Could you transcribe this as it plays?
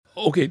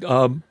Okay,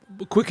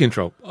 quick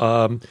intro.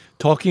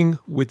 Talking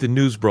with the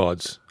News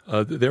Broads.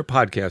 They're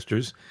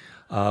podcasters.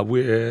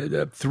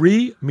 We're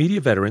three media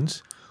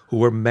veterans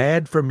who are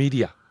mad for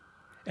media.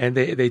 And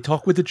they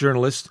talk with the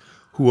journalists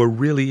who are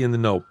really in the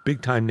know,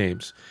 big-time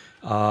names.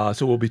 So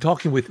we'll be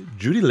talking with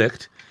Judy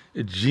Licht,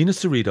 Gina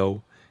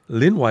Cerrito,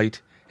 Lynn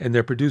White, and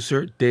their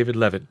producer, David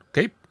Levin.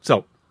 Okay,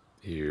 so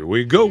here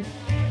we go.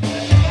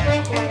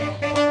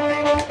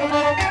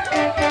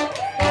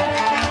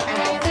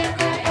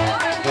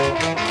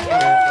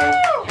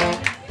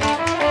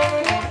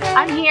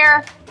 I'm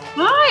here.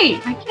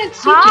 Hi, I can't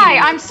see Hi, you.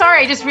 I'm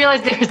sorry. I just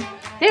realized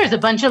there's a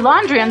bunch of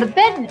laundry on the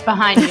bed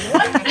behind me.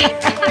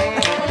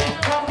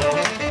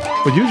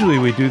 But usually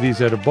we do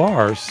these at a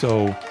bar,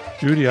 so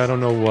Judy, I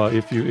don't know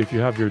if you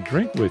have your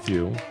drink with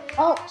you.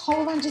 Oh,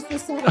 hold on just a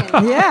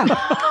second. Yeah,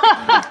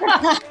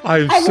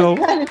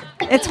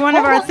 It's one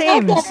of our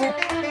themes.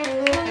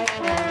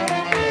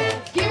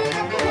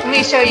 Let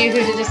me show you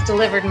who just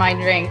delivered my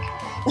drink.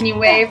 Can you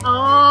wave?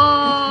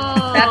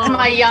 Oh, That's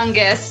my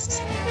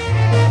youngest.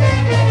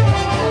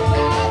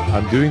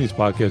 I'm doing these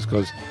podcasts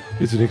because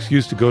it's an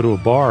excuse to go to a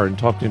bar and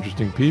talk to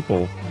interesting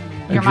people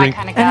and You're my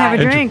kind of guy. And have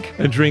a and drink.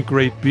 and drink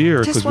great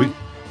beer Just because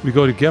we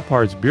go to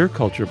Gephardt's Beer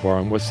Culture Bar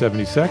on West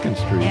 72nd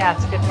Street. Yeah,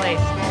 it's a good place.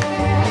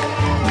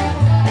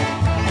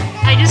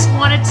 I just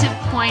wanted to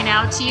point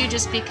out to you,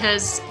 just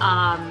because,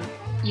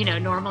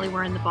 normally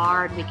we're in the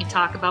bar and we can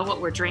talk about what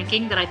we're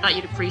drinking, that I thought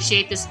you'd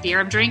appreciate this beer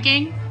I'm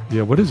drinking.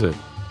 Yeah, what is it?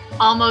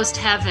 Almost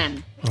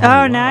Heaven. Oh,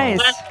 wow. nice.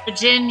 West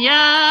Virginia.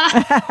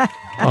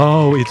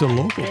 Oh, it's a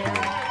local.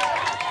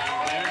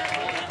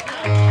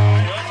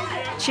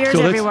 Cheers,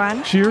 So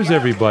everyone. Cheers,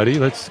 everybody.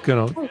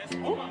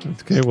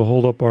 Okay, we'll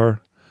hold up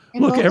our.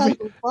 Look,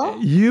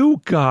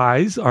 you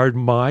guys are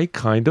my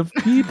kind of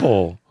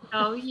people.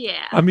 Oh,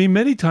 yeah. I mean,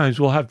 many times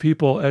we'll have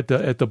people at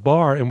the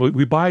bar and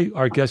we buy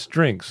our guests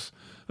drinks.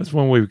 That's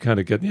one way we kind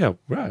of get. Yeah,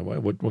 right.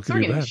 What can Sorry,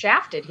 be getting that?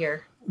 shafted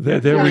here.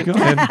 There we go.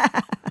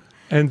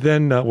 And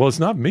then, well, it's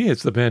not me.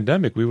 It's the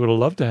pandemic. We would have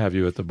loved to have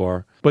you at the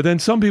bar. But then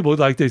some people,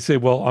 they say,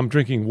 well, I'm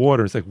drinking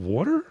water. It's like,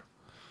 water?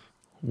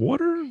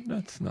 Water?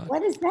 That's not.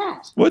 What is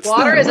that? What's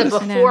Water that? is a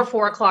What before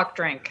 4 o'clock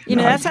drink.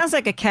 That sounds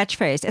like a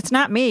catchphrase. It's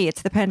not me.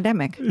 It's the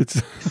pandemic.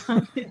 It's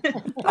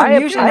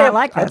I'm usually not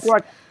like this.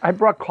 I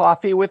brought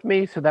coffee with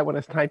me so that when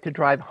it's time to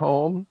drive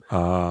home,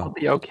 I'll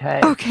be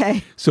okay.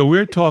 Okay. So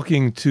we're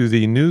talking to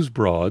the News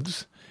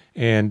Broads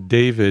and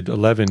David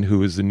Levin,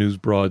 who is the News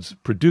Broads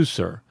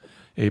producer,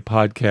 a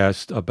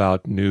podcast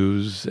about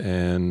news,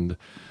 and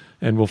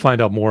we'll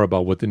find out more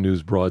about what the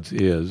News Broads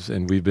is.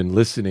 And we've been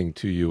listening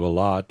to you a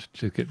lot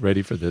to get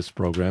ready for this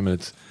program. And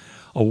it's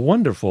a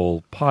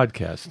wonderful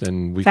podcast,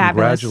 and we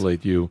Fabulous.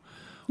 congratulate you.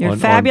 You're on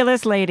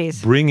fabulous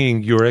ladies.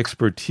 bringing your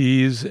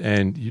expertise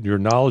and your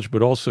knowledge,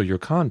 but also your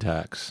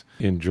contacts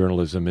in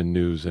journalism and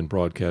news and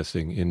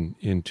broadcasting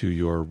into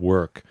your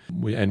work.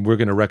 And we're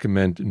going to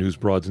recommend News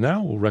Broads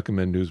now. We'll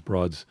recommend News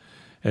Broads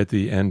at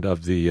the end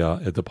of the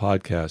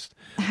podcast.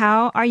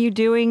 How are you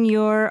doing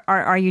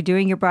are you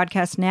doing your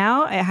broadcast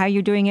now? How are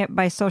you doing it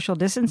by social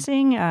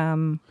distancing?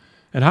 And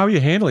how are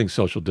you handling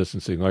social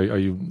distancing? Are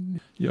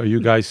you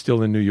guys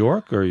still in New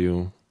York? Or are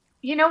you?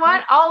 You know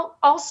what?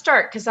 I'll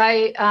start because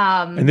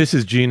And this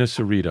is Gina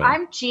Cerrito.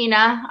 I'm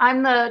Gina.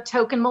 I'm the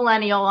token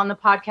millennial on the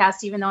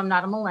podcast, even though I'm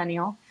not a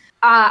millennial.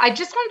 I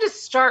just wanted to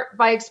start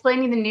by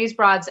explaining the News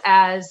Broads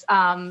as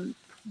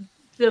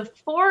the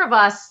four of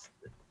us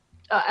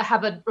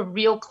have a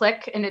real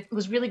click, and it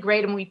was really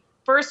great. And we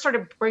first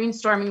started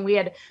brainstorming, we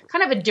had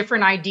kind of a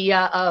different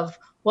idea of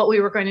what we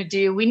were going to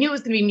do. We knew it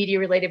was going to be media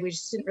related. We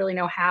just didn't really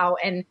know how.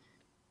 And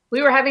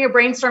we were having a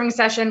brainstorming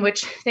session,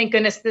 which thank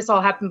goodness this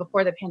all happened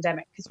before the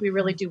pandemic, because we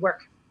really do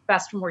work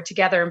best when we're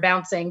together and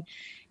bouncing.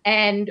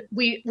 And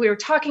we were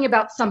talking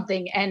about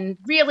something. And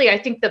really, I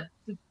think the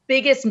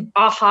biggest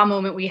aha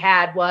moment we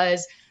had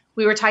was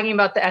we were talking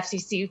about the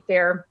FCC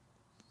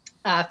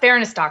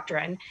fairness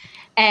doctrine.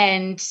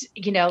 And,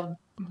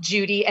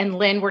 Judy and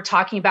Lynn were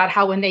talking about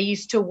how when they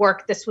used to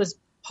work, this was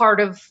part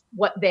of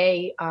what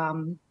they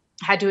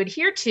had to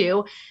adhere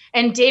to.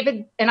 And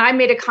David and I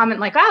made a comment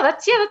like, oh,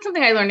 that's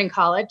something I learned in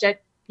college,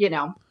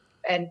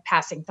 and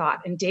passing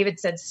thought. And David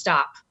said,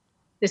 stop.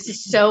 This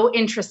is so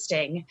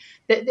interesting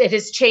that it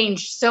has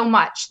changed so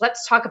much.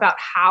 Let's talk about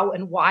how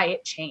and why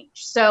it changed.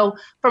 So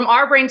from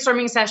our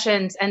brainstorming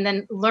sessions and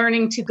then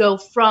learning to go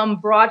from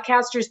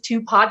broadcasters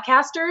to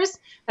podcasters,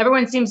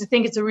 everyone seems to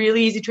think it's a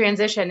really easy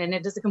transition, and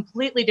it is a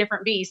completely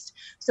different beast.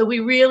 So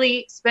we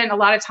really spent a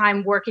lot of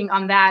time working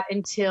on that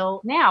until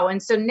now.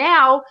 And so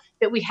now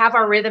that we have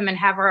our rhythm and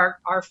have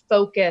our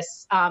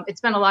focus,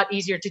 it's been a lot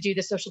easier to do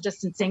the social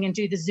distancing and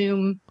do the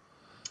Zoom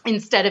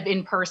instead of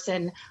in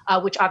person,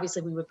 which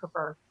obviously we would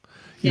prefer.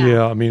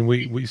 Yeah, I mean,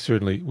 we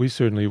certainly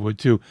would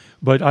too.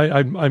 But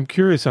I'm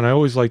curious, and I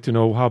always like to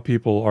know how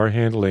people are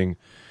handling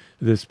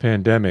this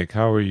pandemic.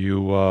 How are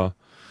you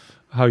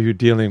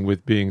dealing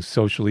with being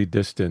socially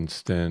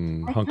distanced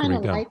and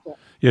hunkering down? Like it.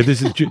 Yeah,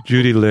 this is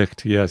Judy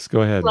Licht. Yes,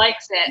 go ahead.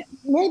 Likes it.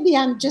 Maybe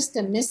I'm just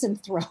a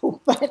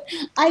misanthrope, but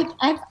I've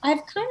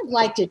kind of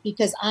liked it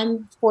because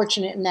I'm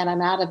fortunate in that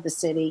I'm out of the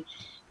city,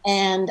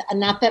 and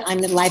not that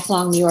I'm a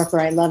lifelong New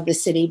Yorker. I love the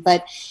city,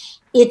 but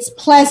it's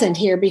pleasant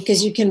here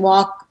because you can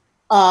walk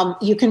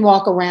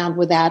around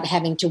without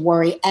having to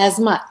worry as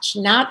much,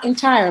 not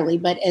entirely,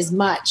 but as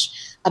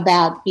much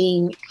about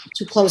being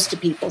too close to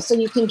people. So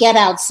you can get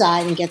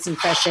outside and get some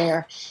fresh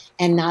air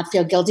and not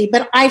feel guilty.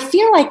 But I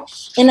feel like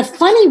in a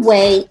funny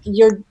way,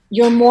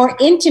 you're more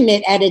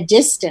intimate at a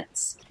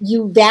distance.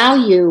 You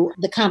value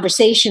the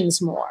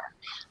conversations more.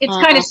 It's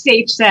kind of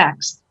safe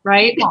sex,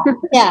 right?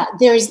 Yeah,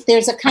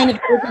 there's a kind of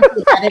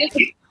urgency about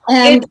it.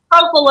 And it's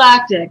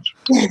prophylactic.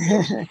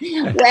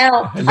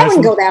 Well, I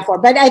wouldn't go that far,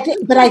 but I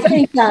think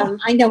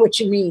I know what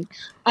you mean.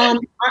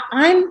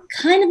 I'm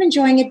kind of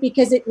enjoying it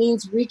because it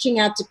means reaching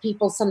out to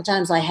people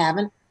sometimes I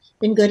haven't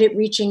been good at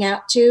reaching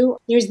out to.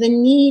 There's a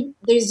need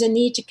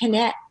to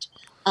connect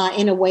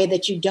in a way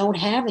that you don't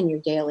have in your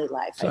daily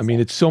life. I mean,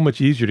 it's so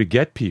much easier to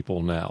get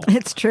people now.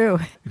 It's true.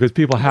 Because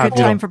people have good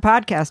time for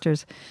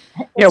podcasters.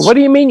 Yeah, what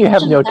do you mean you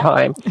have no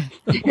time?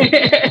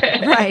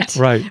 Right.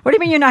 Right. What do you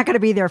mean you're not going to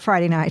be there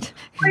Friday night?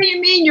 What do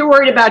you mean you're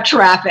worried about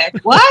traffic?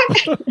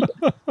 What?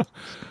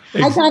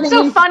 It's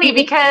so funny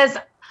because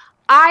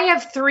I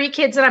have 3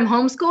 kids that I'm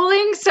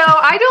homeschooling, so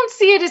I don't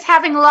see it as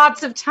having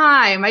lots of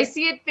time. I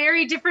see it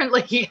very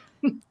differently.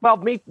 Well,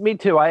 me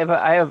too. I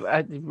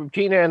have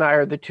Gina and I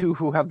are the two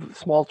who have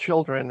small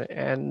children,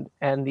 and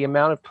the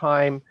amount of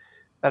time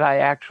that I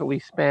actually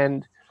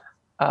spend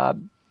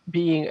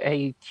being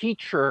a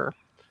teacher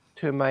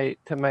to my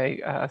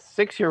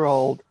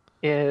 6-year-old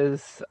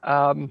is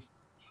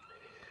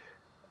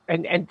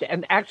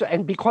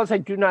and because I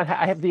do not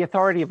I have the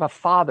authority of a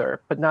father,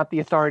 but not the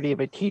authority of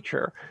a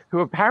teacher,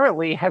 who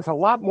apparently has a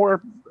lot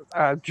more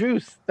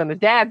juice than a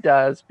dad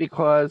does,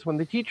 because when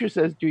the teacher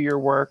says do your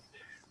work,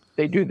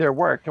 they do their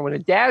work. And when a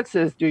dad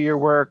says do your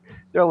work,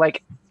 they're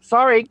like,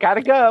 sorry,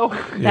 gotta go.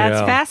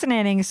 That's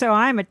fascinating. So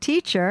I'm a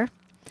teacher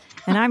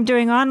and I'm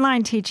doing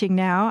online teaching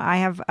now. I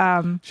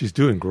have she's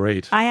doing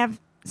great. I have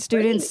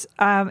students,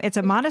 it's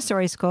a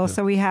Montessori school,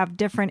 so we have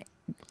different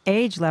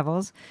age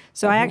levels.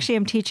 So I actually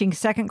am teaching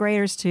 2nd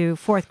graders to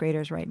 4th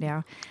graders right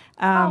now.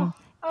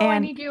 I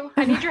need you.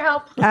 I need your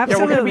help.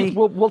 Absolutely.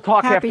 We'll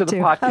talk Happy after the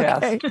to.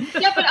 podcast. Okay.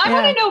 Yeah, but I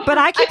want to know. But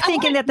I keep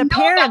thinking that the wanna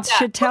know parents about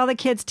that. should tell the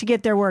kids to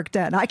get their work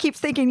done. I keep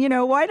thinking,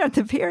 why don't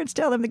the parents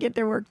tell them to get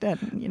their work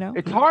done?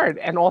 It's hard,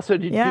 and also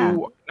to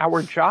do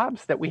our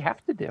jobs that we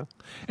have to do.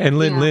 And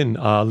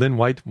Lynn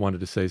White wanted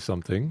to say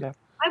something. Yeah.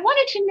 I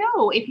wanted to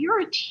know, if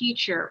you're a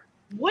teacher,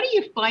 what are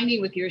you finding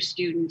with your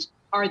students?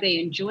 Are they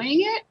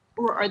enjoying it,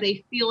 or are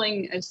they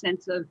feeling a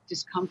sense of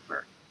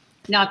discomfort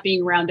not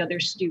being around other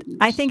students?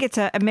 I think it's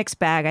a mixed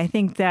bag. I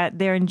think that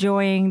they're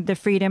enjoying the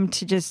freedom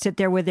to just sit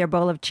there with their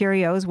bowl of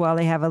Cheerios while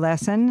they have a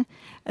lesson.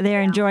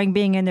 They're enjoying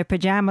being in their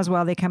pajamas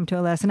while they come to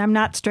a lesson. I'm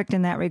not strict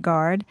in that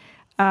regard.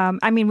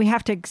 We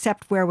have to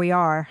accept where we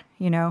are,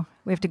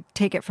 We have to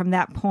take it from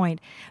that point.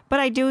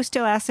 But I do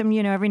still ask them,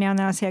 every now and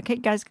then I'll say, okay,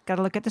 guys, got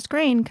to look at the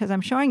screen because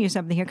I'm showing you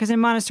something here. Because in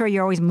Montessori,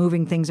 you're always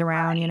moving things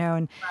around,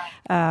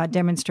 and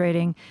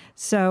demonstrating.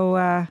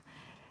 So,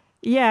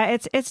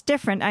 it's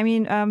different.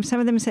 Some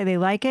of them say they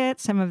like it.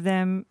 Some of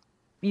them,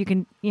 they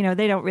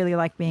don't really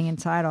like being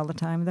inside all the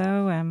time,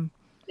 though.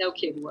 No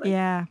kid would.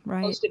 Yeah,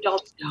 right. Most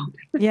adults don't.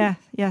 Yeah,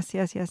 yes.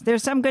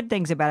 There's some good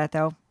things about it,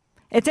 though.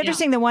 It's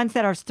interesting, the ones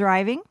that are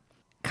thriving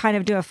kind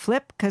of do a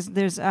flip, because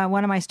there's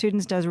one of my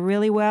students does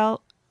really well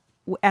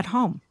at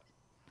home.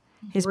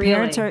 His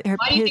parents are...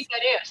 Why do you think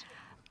that is?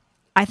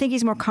 I think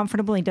he's more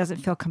comfortable. He doesn't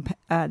feel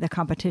the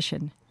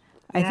competition.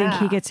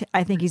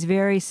 I think he's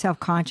very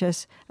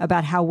self-conscious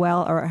about how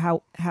well or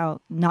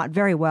how not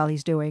very well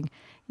he's doing,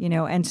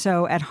 and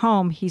so at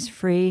home he's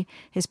free.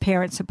 His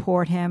parents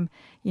support him,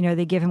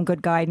 they give him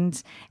good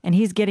guidance, and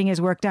he's getting his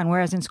work done.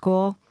 Whereas in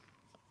school,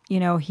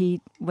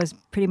 he was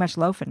pretty much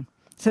loafing.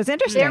 So it's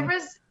interesting.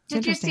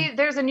 Did you see,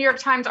 there's a New York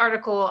Times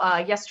article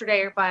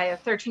yesterday by a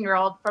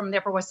 13-year-old from the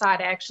Upper West Side.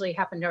 I actually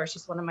happen to know her.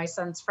 She's one of my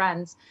son's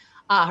friends.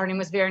 Her name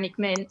was Veronique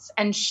Mintz,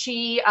 and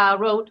she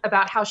wrote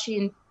about how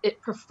she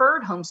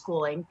preferred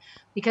homeschooling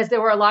because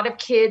there were a lot of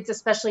kids,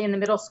 especially in the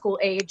middle school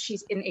age.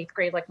 She's in 8th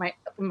grade, like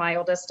my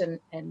oldest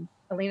and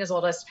Alina's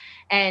oldest.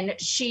 And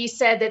she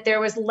said that there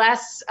was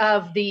less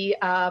of the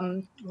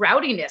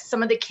rowdiness.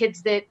 Some of the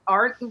kids that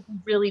aren't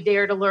really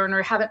there to learn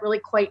or haven't really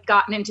quite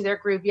gotten into their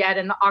groove yet,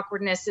 and the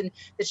awkwardness, and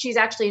that she's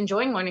actually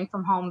enjoying learning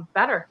from home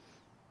better.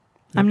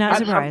 I'm not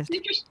surprised.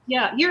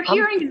 Yeah, you're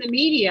hearing in the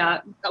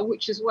media,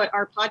 which is what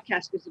our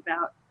podcast is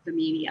about, the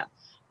media,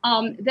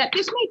 that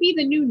this may be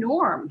the new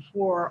norm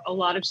for a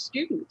lot of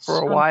students for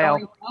a while.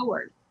 Going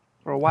forward.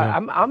 For a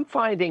while, I'm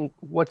finding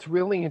what's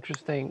really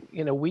interesting.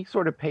 We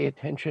sort of pay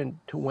attention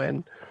to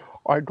when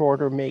our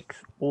daughter makes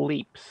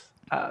leaps.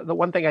 The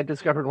one thing I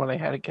discovered when I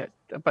had a kid,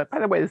 but by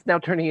the way, it's now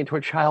turning into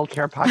a child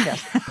care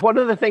podcast. One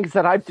of the things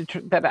that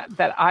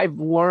I've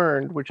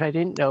learned, which I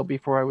didn't know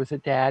before I was a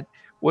dad,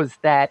 was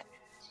that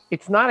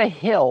it's not a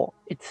hill,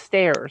 it's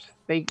stairs.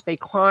 They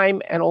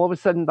climb, and all of a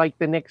sudden, like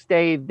the next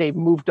day, they've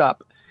moved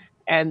up.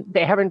 And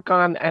they haven't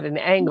gone at an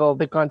angle,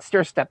 they've gone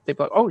stair step. They've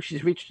like, oh,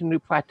 she's reached a new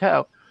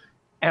plateau.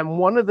 And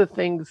one of the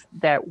things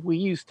that we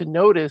used to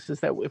notice is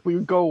that if we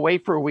would go away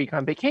for a week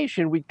on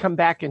vacation, we'd come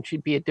back and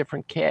she'd be a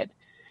different kid.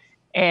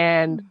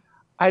 And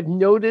I've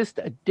noticed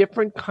a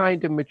different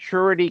kind of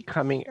maturity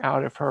coming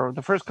out of her.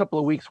 The first couple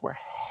of weeks were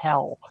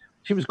hell.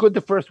 She was good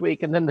the first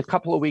week, and then the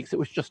couple of weeks, it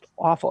was just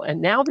awful.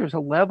 And now there's a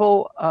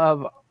level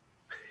of,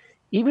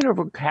 even her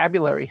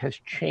vocabulary has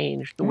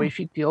changed, the way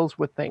she deals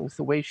with things,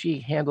 the way she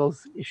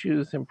handles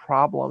issues and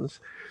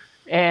problems.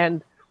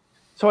 And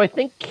so I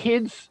think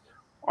kids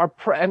are,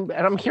 and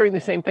I'm hearing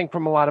the same thing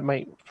from a lot of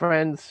my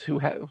friends who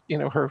have,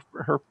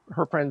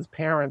 her friends'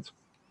 parents,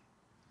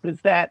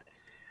 is that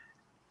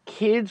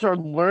kids are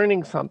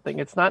learning something.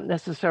 It's not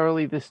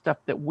necessarily the stuff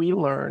that we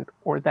learned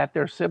or that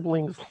their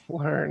siblings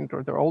learned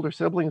or their older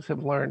siblings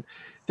have learned.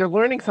 They're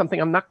learning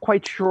something. I'm not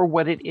quite sure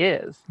what it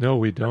is. No,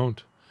 we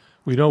don't.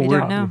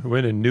 We're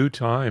in a new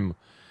time.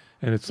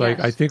 And it's like,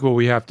 I think what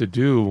we have to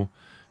do,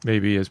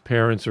 maybe as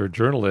parents or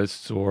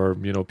journalists or,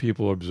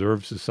 people who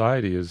observe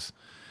society, is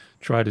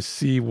try to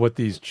see what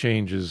these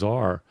changes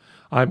are.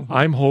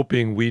 I'm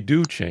hoping we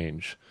do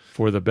change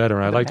for the better.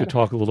 And I'd like to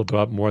talk a little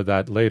bit more of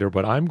that later,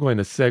 but I'm going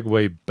to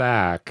segue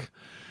back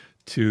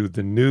to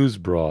the news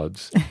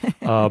broads.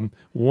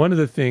 One of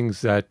the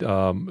things that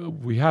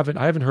I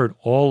haven't heard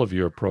all of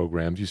your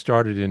programs. You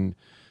started in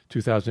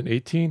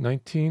 2018,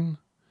 19?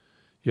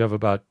 You have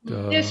about...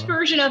 this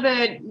version of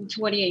it,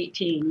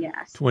 2018,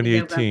 yes.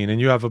 2018.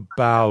 And you have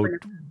about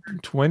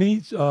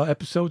 20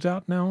 episodes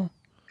out now?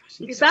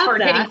 These are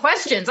hard-hitting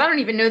questions. I don't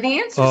even know the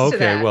answers to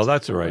that. Okay, well,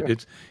 that's all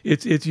right.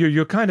 It's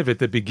you're kind of at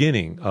the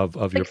beginning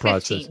of your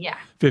process. 15, yeah.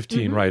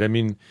 15, right. I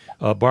mean,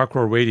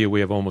 Barcrow Radio, we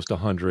have almost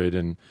 100,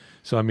 and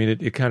so, I mean,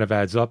 it kind of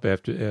adds up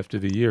after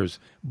the years.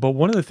 But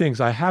one of the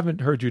things I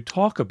haven't heard you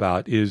talk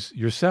about is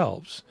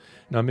yourselves.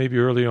 Now, maybe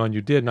early on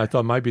you did, and I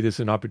thought maybe this is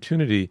an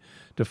opportunity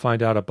to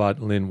find out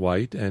about Lynn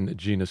White and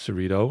Gina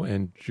Cerrito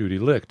and Judy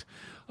Licht.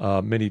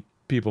 Many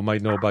people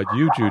might know about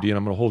you, Judy, and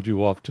I'm going to hold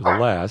you off to the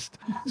last.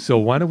 So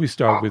why don't we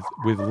start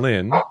with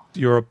Lynn?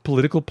 You're a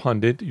political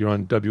pundit. You're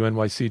on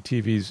WNYC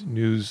TV's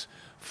News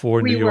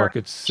for New York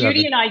at 7.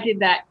 Judy and I did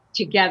that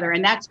together,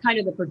 and that's kind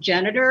of the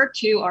progenitor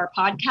to our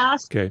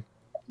podcast. Okay.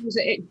 It was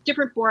a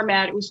different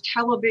format. It was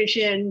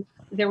television.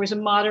 There was a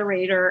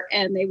moderator,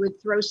 and they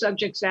would throw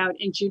subjects out,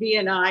 and Judy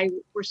and I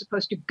were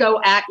supposed to go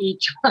at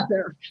each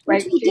other.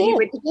 Right? We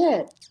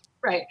did.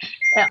 Right.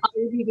 I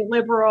would be the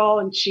liberal,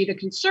 and she the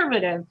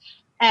conservative.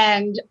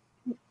 And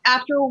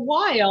after a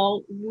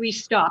while, we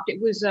stopped.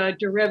 It was a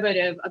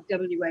derivative of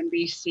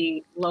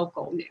WNBC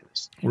local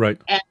news. Right.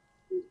 And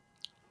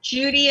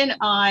Judy and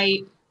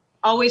I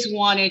always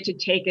wanted to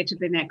take it to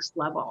the next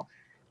level.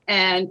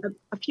 And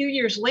a few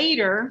years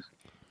later,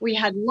 we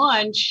had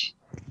lunch,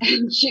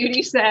 and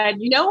Judy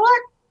said, you know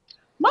what?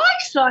 My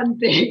son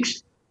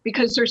thinks,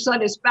 because her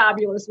son is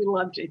fabulous, we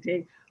love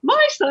JT,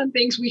 my son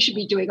thinks we should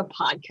be doing a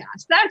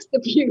podcast. That's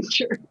the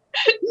future.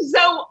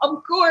 So,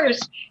 of course,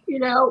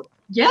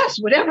 yes,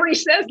 whatever he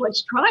says,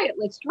 let's try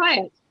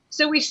it.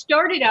 So we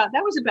started out,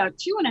 that was about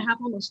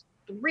 2.5, almost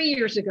 3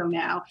 years ago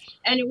now.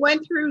 And it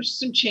went through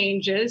some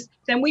changes.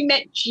 Then we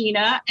met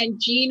Gina,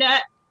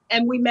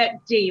 and we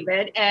met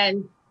David.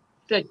 And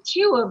the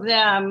two of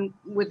them,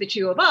 with the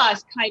two of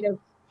us, kind of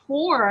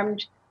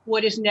formed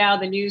what is now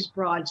the News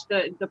Broads,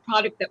 the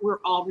product that we're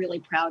all really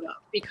proud of,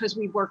 because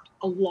we worked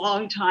a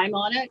long time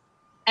on it.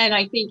 And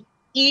I think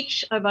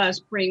each of us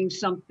brings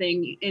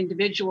something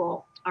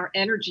individual. Our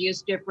energy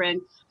is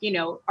different.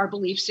 Our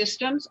belief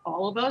systems,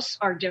 all of us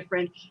are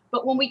different.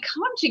 But when we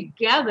come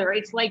together,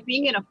 it's like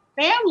being in a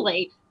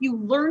family. You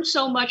learn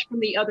so much from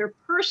the other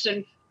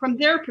person, from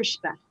their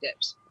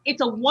perspectives.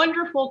 It's a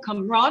wonderful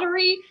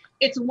camaraderie.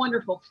 It's a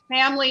wonderful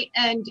family.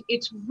 And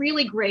it's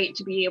really great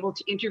to be able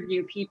to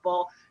interview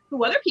people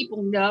who other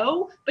people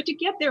know, but to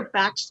get their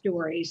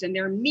backstories and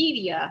their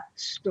media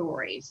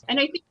stories.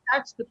 And I think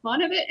that's the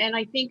fun of it. And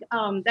I think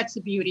that's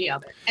the beauty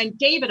of it. And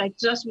David, I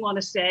just want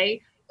to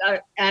say,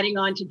 adding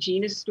on to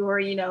Gina's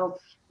story,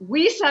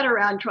 we sat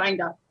around trying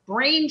to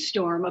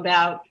brainstorm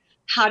about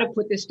how to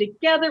put this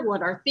together,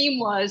 what our theme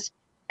was.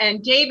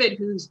 And David,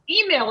 whose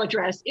email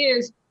address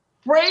is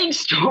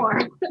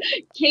brainstorm,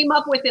 came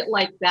up with it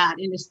like that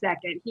in a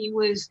second. He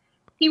was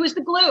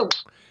the glue.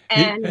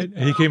 And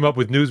he came up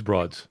with News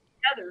Broads.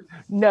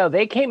 No,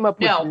 they came up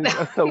with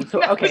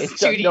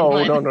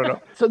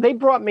no. So they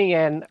brought me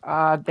in.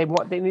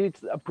 They needed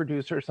a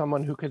producer,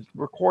 someone who could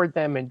record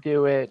them and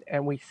do it.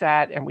 And we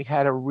sat and we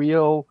had a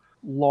real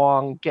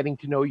long getting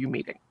to know you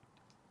meeting.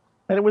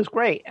 And it was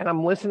great. And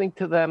I'm listening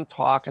to them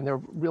talk, and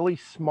they're really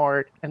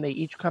smart, and they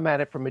each come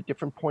at it from a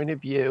different point of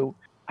view.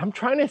 I'm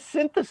trying to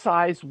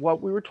synthesize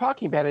what we were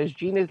talking about. As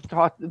Gina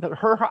talked,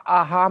 her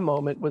aha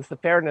moment was the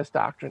fairness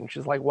doctrine.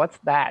 She's like, what's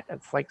that?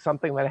 It's like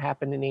something that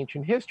happened in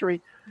ancient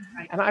history.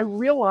 Right. And I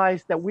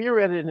realized that we're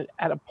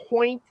at a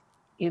point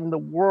in the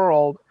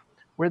world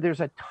where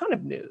there's a ton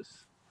of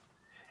news.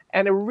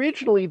 And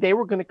originally they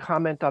were going to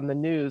comment on the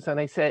news, and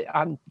I said,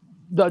 on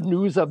the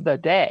news of the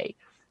day.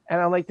 And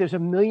I'm like, there's a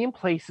million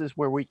places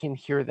where we can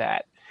hear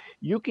that.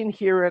 You can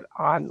hear it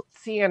on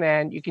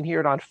CNN. You can hear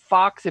it on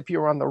Fox if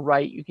you're on the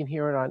right. You can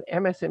hear it on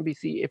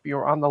MSNBC if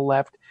you're on the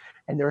left.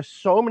 And there are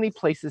so many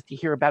places to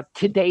hear about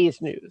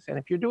today's news. And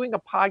if you're doing a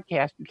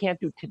podcast, you can't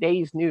do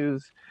today's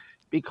news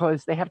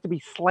because they have to be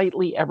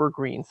slightly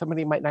evergreen.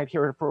 Somebody might not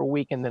hear it for a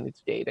week and then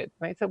it's dated.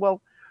 And I said,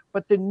 well,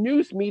 but the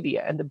news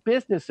media and the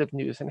business of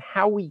news and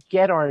how we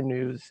get our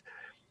news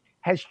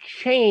has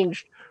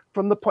changed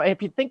from the point.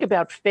 If you think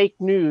about fake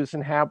news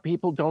and how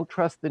people don't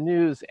trust the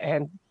news,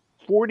 and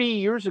 40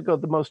 years ago,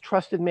 the most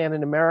trusted man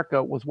in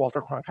America was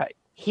Walter Cronkite.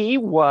 He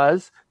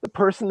was the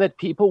person that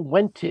people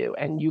went to.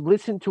 And you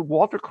listen to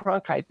Walter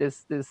Cronkite,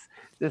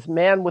 this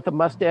man with a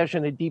mustache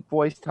and a deep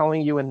voice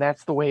telling you, and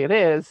that's the way it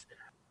is.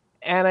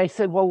 And I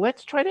said, well,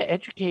 let's try to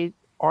educate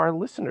our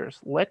listeners.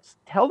 Let's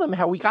tell them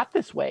how we got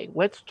this way.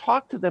 Let's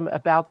talk to them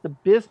about the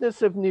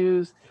business of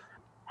news,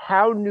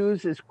 how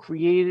news is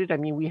created. I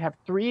mean, we have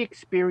 3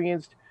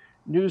 experienced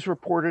news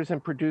reporters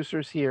and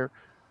producers here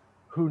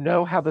who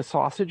know how the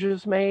sausage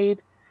is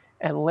made.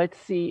 And let's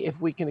see if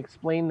we can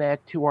explain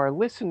that to our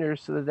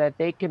listeners so that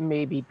they can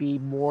maybe be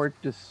more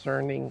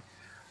discerning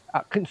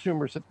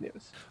consumers of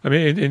news. I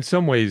mean, in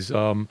some ways,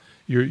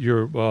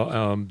 you're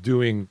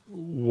doing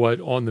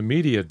what On the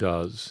Media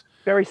does.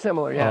 Very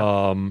similar,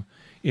 yeah.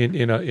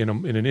 In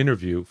an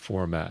interview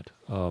format,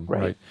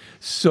 right?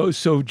 So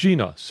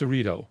Gina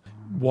Cerrito,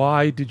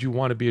 why did you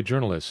want to be a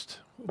journalist?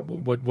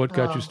 What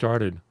got you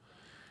started?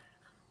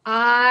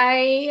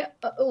 I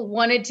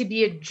wanted to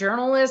be a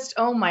journalist.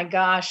 Oh my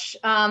gosh.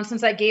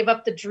 Since I gave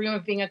up the dream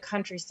of being a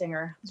country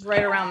singer. It was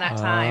right around that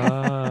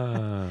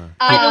time.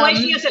 By the way,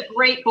 she has a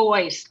great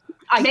voice.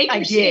 I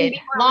did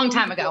long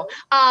time ago.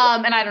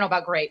 And I don't know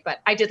about great, but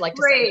I did like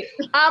to sing.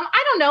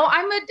 I don't know.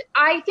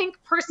 I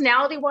think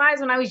personality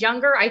wise, when I was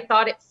younger, I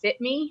thought it fit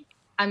me.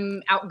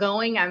 I'm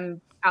outgoing.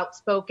 I'm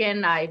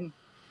outspoken. I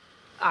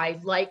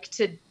like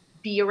to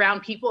be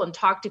around people and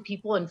talk to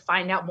people and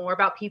find out more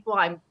about people.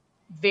 I'm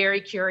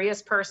very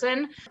curious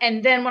person.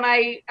 And then when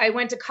I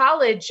went to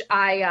college,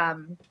 I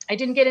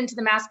didn't get into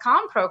the mass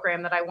comm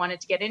program that I wanted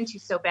to get into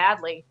so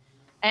badly.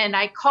 And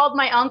I called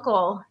my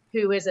uncle,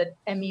 who is an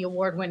Emmy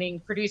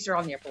award-winning producer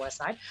on the Upper West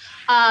Side.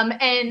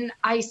 And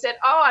I said,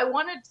 I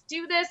wanted to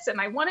do this,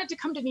 and I wanted to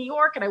come to New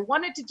York, and I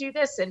wanted to do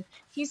this. And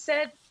he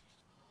said,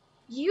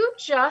 you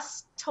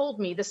just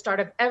told me the start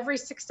of every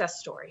success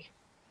story.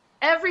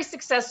 Every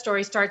success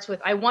story starts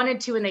with, I wanted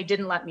to, and they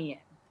didn't let me in.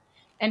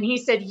 And he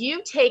said,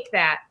 you take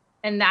that,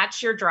 and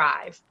that's your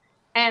drive.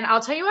 And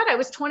I'll tell you what, I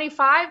was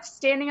 25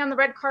 standing on the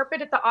red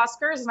carpet at the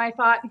Oscars, and I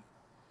thought,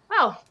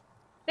 well,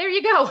 there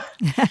you go.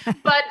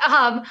 But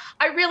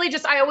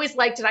I always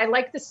liked it. I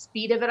liked the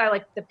speed of it. I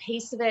liked the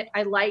pace of it.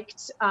 I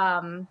liked,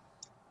 I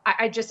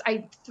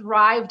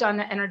thrived on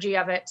the energy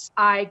of it.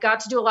 I got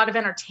to do a lot of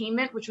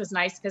entertainment, which was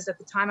nice because at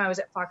the time I was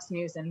at Fox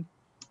News and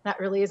that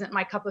really isn't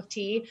my cup of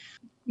tea.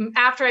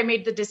 After I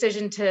made the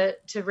decision to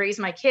raise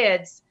my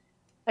kids,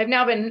 I've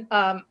now been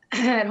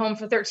at home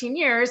for 13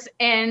 years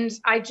and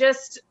I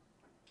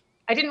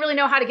didn't really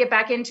know how to get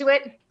back into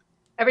it.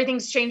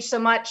 Everything's changed so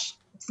much.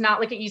 It's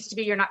not like it used to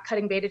be. You're not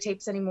cutting beta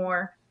tapes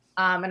anymore.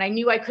 And I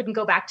knew I couldn't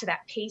go back to that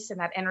pace and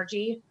that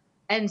energy.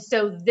 And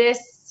so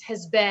this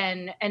has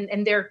been,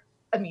 and they're,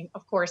 I mean,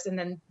 of course, and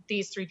then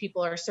these 3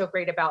 people are so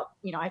great about,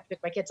 I pick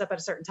my kids up at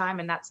a certain time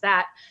and that's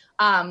that.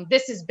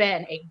 This has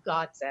been a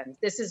godsend.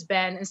 This has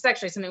been, and it's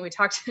actually something we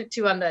talked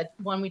to on the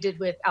one we did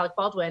with Alec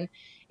Baldwin,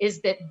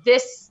 is that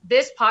this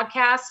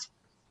podcast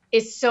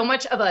is so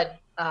much of a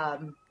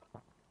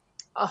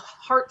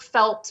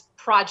heartfelt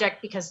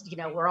project because,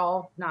 we're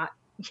all not,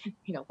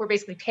 we're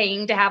basically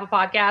paying to have a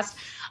podcast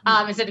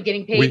instead of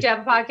getting paid to have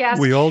a podcast.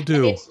 We all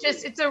do. And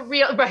it's a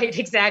real, right,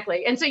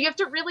 exactly. And so you have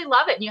to really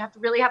love it and you have to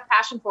really have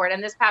passion for it.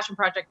 And this passion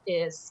project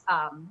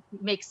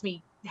makes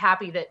me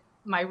happy that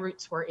my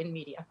roots were in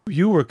media.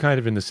 You were kind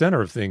of in the center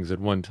of things at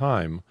one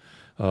time,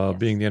 Yes.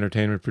 being the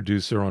entertainment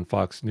producer on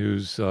Fox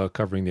News,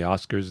 covering the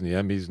Oscars and the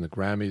Emmys and the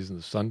Grammys and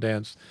the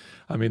Sundance.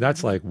 I mean,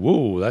 that's like,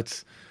 whoa,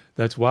 that's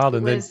wild.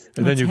 And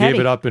then you gave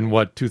it up in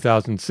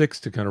 2006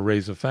 to kind of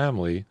raise a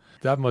family.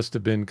 That must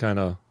have been kind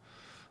of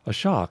a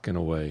shock in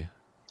a way.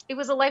 It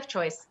was a life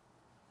choice.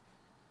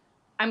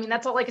 I mean,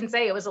 that's all I can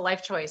say. It was a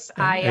life choice.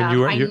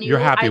 And you're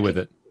happy with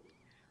it.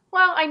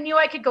 Well, I knew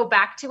I could go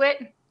back to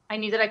it. I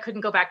knew that I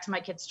couldn't go back to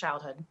my kids'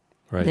 childhood.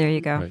 Right. There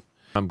you go. Right.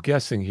 I'm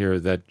guessing here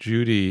that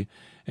Judy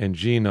and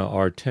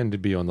Gina tend to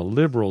be on the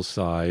liberal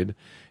side.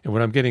 And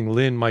what I'm getting,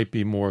 Lynn might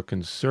be more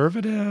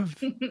conservative.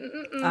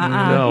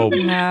 No.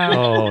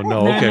 Oh,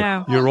 no. Okay.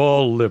 No. You're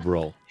all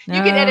liberal. You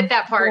can edit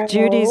that part.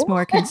 Judy's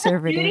more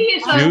conservative.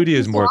 Judy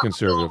is more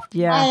conservative.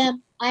 Yeah.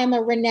 I am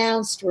a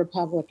renounced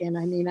Republican.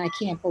 I mean, I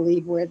can't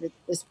believe where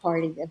this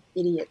party of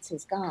idiots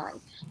has gone.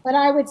 But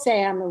I would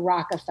say I'm a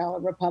Rockefeller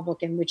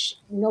Republican, which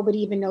nobody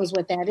even knows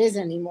what that is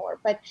anymore.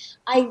 But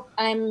I'm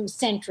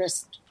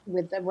centrist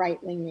with the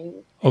right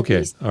leaning.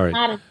 Okay, all right.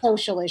 Not in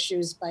social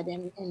issues, but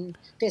in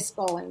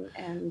fiscal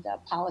and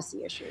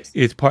policy issues.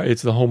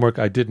 It's the homework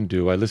I didn't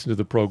do. I listened to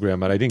the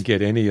program, and I didn't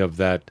get any of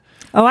that.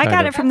 Oh, I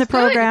got it from the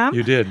program.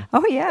 You did?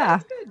 Oh, yeah.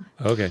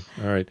 Okay,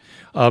 all right.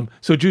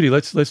 So, Judy,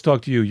 let's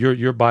talk to you.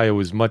 Your bio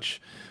is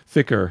much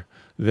thicker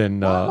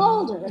than.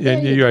 Older.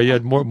 And you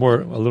had a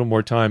little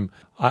more time.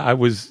 I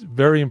was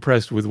very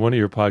impressed with one of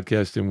your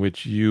podcasts in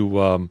which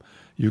you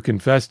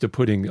confessed to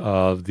putting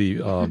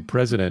the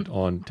president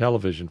on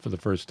television for the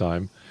first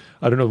time.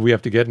 I don't know if we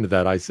have to get into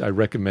that. I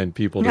recommend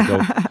people to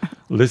go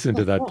listen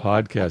to that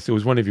podcast. It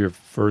was one of your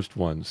first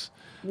ones.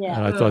 Yeah.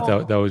 And I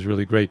thought that was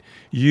really great.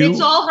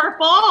 It's all her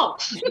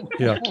fault.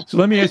 Yeah. So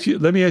let me ask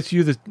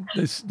you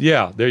this.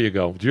 Yeah, there you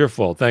go. It's your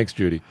fault. Thanks,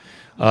 Judy.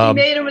 She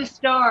made him a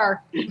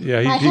star.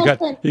 Yeah,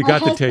 he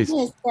got the taste.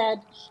 Has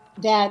said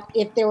that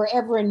if there were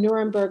ever a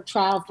Nuremberg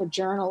trial for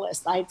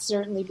journalists, I'd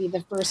certainly be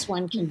the first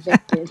one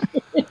convicted.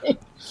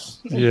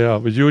 Yeah,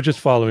 but you were just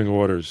following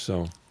orders,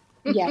 so.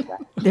 Yeah, right.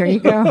 There you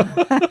go.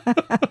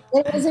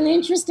 It was an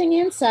interesting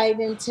insight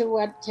into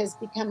what has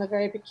become a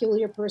very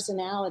peculiar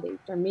personality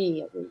for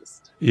me, at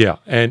least. Yeah,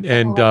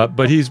 and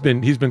but he's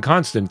been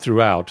constant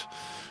throughout,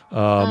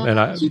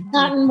 and he's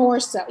gotten more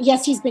so.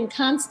 Yes, he's been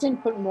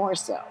constant, but more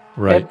so.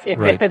 Right.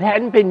 If it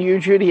hadn't been you,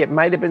 Judy, it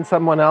might have been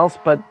someone else.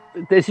 But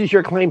this is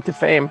your claim to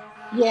fame.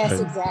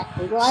 Yes,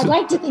 exactly. Well, I'd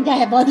like to think I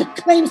have other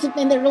claims to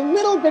fame that are a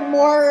little bit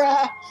more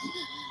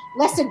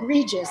less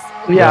egregious.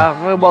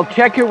 Yeah. Well,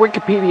 check your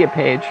Wikipedia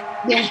page.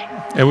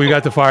 Yeah. And we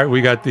got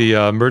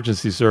the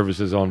emergency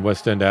services on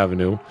West End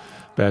Avenue,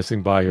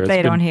 passing by here.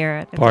 They don't hear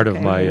it. It's Part okay.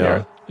 of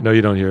my. No,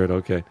 you don't hear it.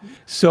 Okay.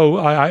 So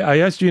I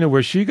asked Gina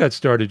where she got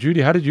started.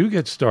 Judy, how did you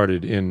get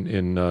started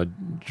in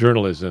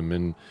journalism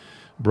and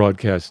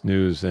broadcast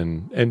news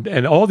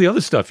and all the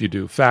other stuff you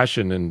do,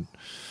 fashion and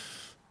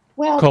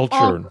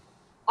culture?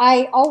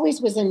 I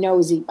always was a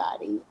nosy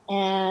body,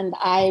 and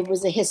I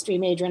was a history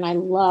major, and I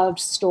loved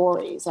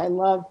stories. I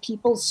love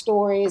people's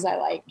stories. I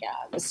like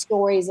the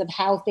stories of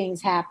how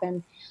things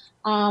happen,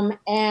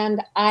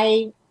 and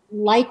I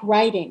like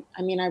writing.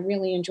 I mean, I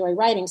really enjoy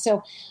writing.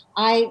 So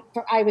I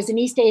was an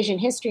East Asian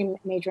history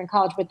major in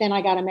college, but then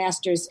I got a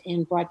master's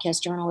in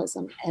broadcast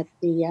journalism at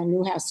the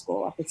Newhouse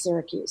School up at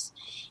Syracuse.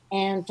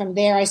 And from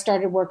there, I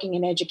started working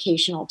in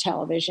educational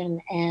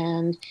television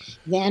and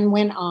then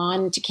went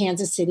on to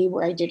Kansas City,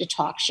 where I did a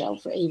talk show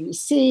for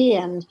ABC,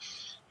 and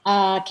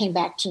came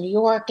back to New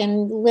York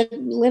and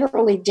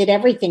literally did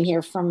everything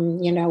here from,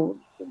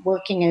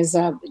 working as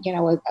a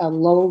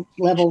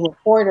low-level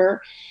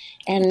reporter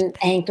and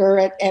anchor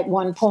at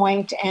one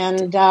point.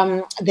 And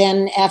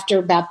then after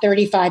about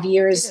 35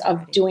 years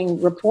of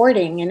doing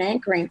reporting and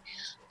anchoring,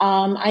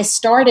 I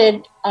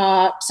started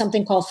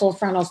something called Full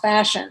Frontal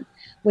Fashion,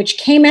 which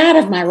came out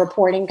of my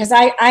reporting, because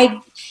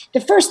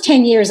the first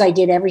 10 years I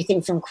did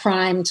everything from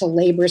crime to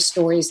labor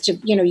stories to,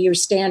 your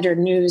standard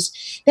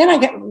news. Then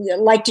I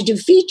like to do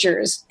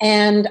features.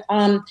 And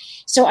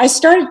so I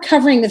started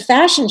covering the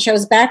fashion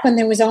shows back when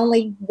there was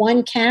only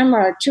one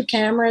camera or two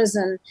cameras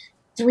and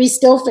 3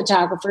 still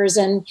photographers,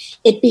 and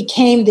it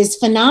became this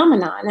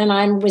phenomenon. And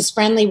I was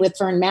friendly with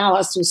Fern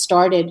Malice, who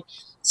started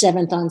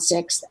 7th on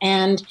 6th.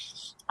 And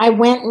I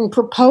went and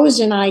proposed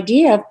an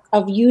idea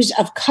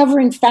of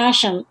covering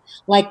fashion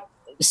like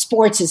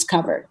sports is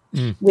covered,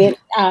 with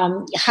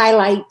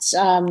highlights,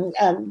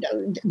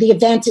 the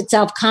event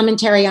itself,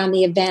 commentary on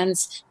the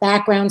events,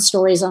 background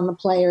stories on the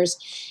players.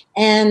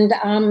 And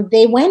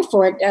they went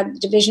for it.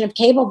 Division of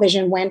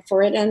Cablevision went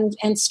for it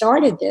and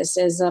started this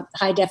as a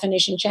high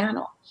definition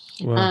channel.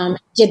 Wow.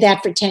 Did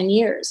that for 10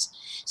 years.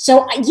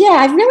 So,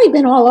 I've really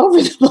been all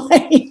over the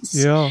place.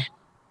 Yeah.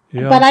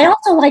 But I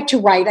also like to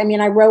write. I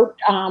mean, I wrote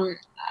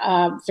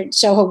for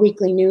Soho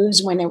Weekly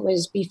News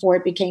before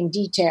it became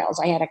Details.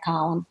 I had a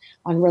column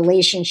on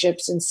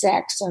relationships and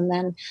sex. And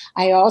then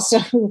I also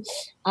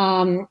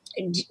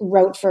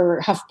wrote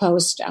for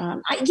HuffPost.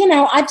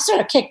 I've sort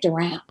of kicked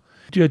around.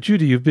 Yeah,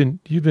 Judy, you've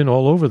been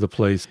all over the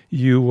place.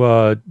 You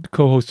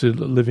co-hosted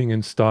Living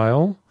in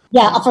Style.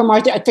 Yeah,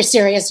 for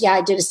Sirius. Yeah,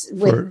 I did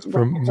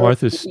for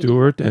Martha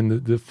Stewart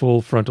and the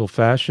Full Frontal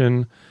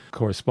Fashion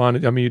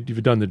correspondent. I mean,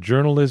 you've done the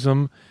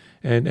journalism,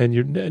 and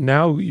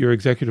you're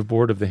executive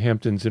board of the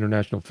Hamptons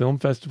International Film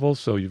Festival.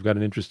 So you've got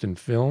an interest in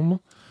film.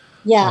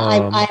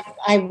 Yeah,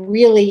 I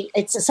really,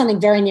 it's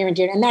something very near and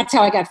dear, and that's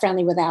how I got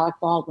friendly with Alec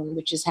Baldwin,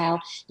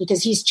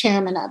 because he's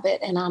chairman of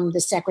it, and I'm the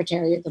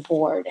secretary of the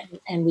board,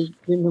 and we've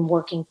been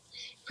working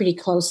pretty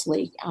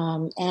closely,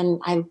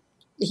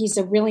 he's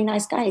a really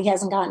nice guy. He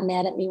hasn't gotten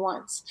mad at me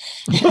once.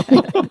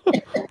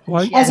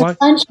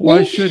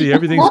 Why should he?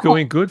 Everything's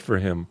going good for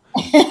him.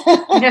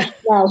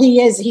 Well,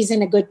 he is. He's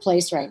in a good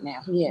place right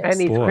now. He is.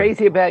 And he's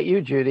crazy about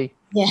you, Judy.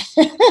 Yeah.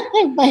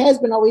 My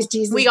husband always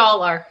teases. We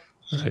all are.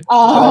 Right.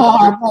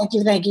 Oh,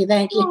 thank you.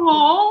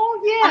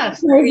 Oh,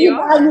 yes. You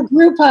are a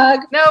group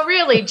hug. No,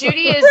 really,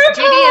 Judy is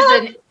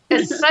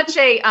such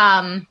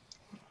a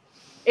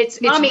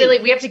It's Mommy. really,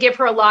 we have to give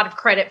her a lot of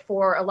credit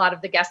for a lot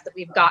of the guests that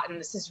we've gotten.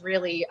 This is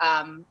really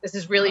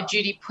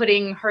Judy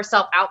putting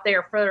herself out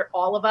there for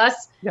all of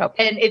us. Yep.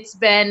 And it's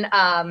been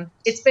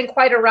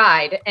quite a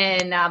ride.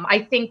 And I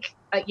think,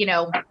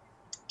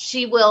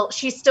 she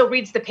still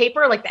reads the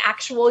paper, like the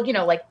actual,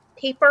 like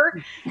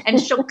paper, and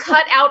she'll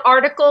cut out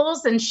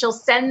articles and she'll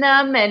send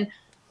them. And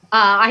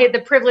I had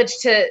the privilege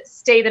to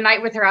stay the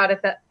night with her out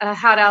at the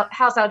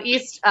house out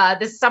east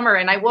this summer.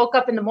 And I woke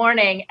up in the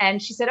morning and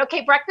she said,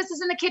 okay, breakfast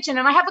is in the kitchen.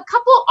 And I have a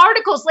couple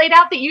articles laid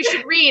out that you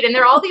should read. And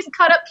there are all these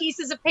cut up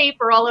pieces of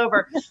paper all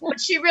over.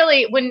 But she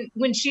really,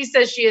 when she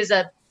says she is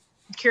a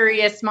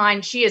curious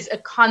mind, she is a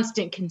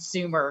constant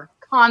consumer.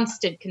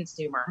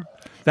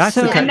 That's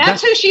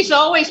who she's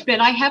always been.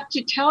 I have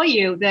to tell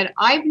you that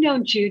I've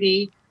known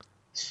Judy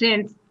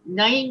since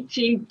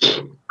a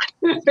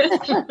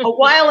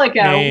while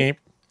ago.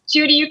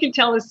 Judy, you can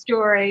tell the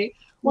story.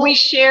 Well, we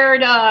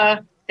shared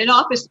an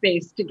office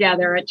space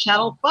together at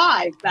Channel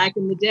 5 back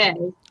in the day.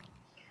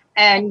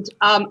 And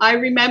I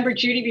remember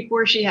Judy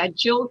before she had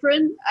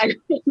children. I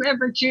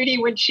remember Judy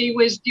when she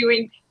was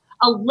doing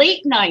a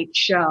late night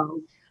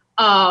show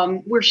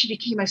where she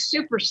became a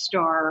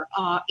superstar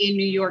in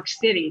New York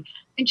City.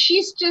 And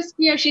she's just,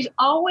 she's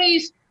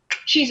always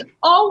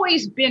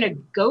been a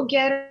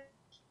go-getter,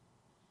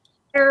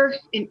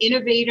 an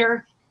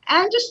innovator,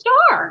 and a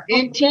star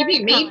in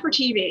TV, made for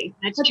TV.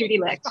 That's Judy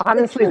Licht.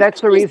 Honestly,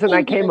 that's the reason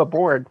I came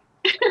aboard.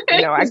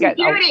 I get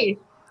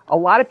a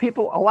lot of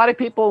people,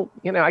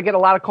 I get a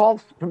lot of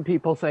calls from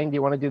people saying, do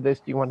you want to do this?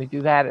 Do you want to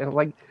do that? And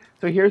like,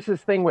 so here's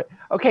this thing with,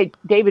 okay,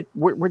 David,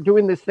 we're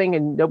doing this thing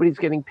and nobody's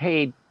getting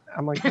paid.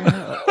 I'm like,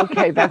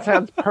 okay, that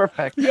sounds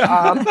perfect.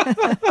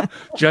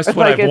 Just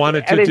what I've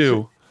wanted to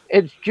do.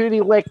 It's Judy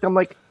Licht. I'm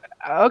like,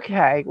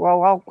 okay,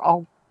 well,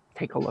 I'll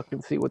take a look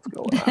and see what's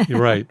going on. You're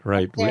right.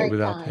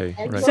 Without pay.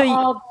 Right. So you're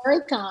all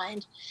very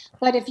kind,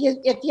 but if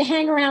you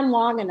hang around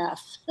long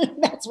enough,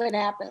 that's what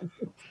happens.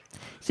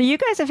 So you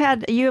guys have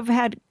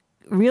had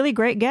really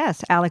great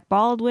guests: Alec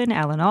Baldwin,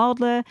 Alan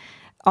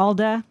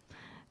Alda,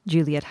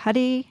 Juliet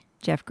Huddy,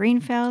 Jeff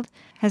Greenfield.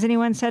 Has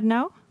anyone said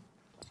no?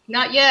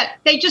 Not yet.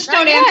 They just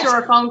don't answer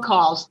our phone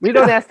calls. We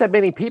don't ask that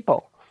many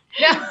people.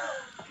 Yeah.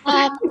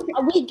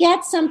 We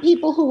get some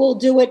people who will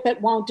do it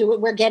but won't do it.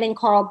 We're getting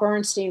Carl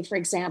Bernstein, for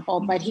example,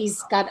 but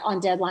he's got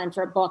on deadline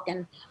for a book,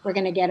 and we're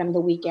going to get him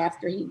the week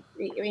after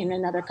in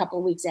another couple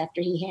of weeks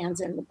after he hands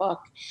in the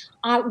book.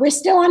 We're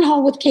still on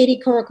hold with Katie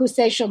Couric, who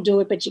says she'll do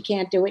it, but she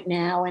can't do it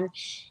now. And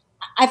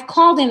I've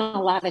called in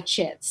a lot of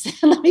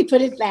chits. Let me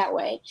put it that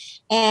way.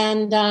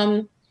 And,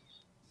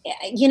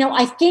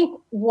 I think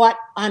what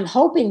I'm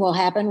hoping will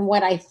happen,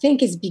 what I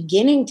think is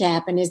beginning to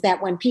happen, is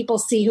that when people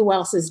see who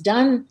else has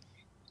done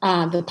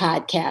the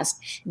podcast,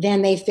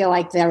 then they feel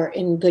like they're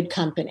in good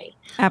company.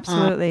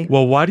 Absolutely.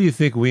 Well, why do you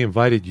think we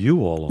invited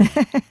you all on?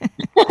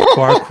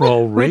 Bar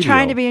Crawl Radio. We're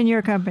trying to be in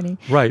your company.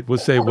 Right. We'll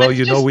say,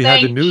 we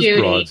had the news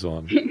broads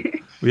on.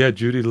 We had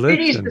Judy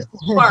Licht.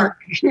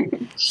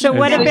 So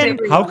what have been?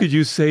 How could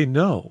you say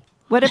no?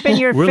 What have been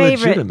your We're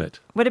favorite? Legitimate.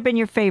 What have been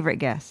your favorite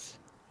guests,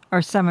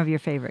 or some of your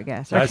favorite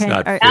guests? That's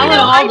not fair. Alan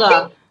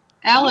Alda.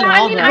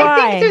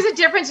 I think there's a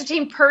difference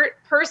between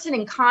person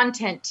and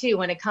content too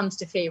when it comes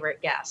to favorite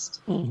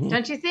guest. Mm-hmm.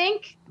 Don't you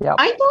think? Yep.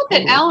 I thought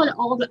that Alan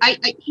Alda,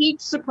 he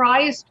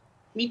surprised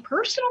me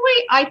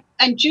personally.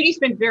 And Judy's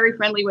been very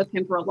friendly with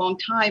him for a long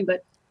time,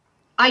 but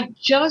I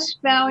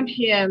just found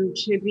him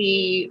to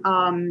be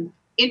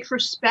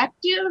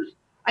introspective.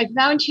 I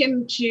found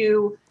him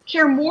to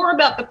care more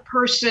about the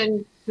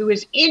person who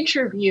is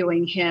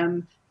interviewing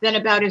him than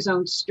about his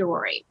own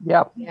story.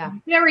 Yep. Yeah.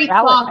 Very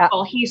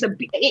thoughtful. He's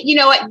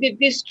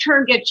this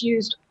term gets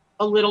used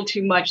a little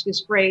too much,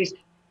 this phrase.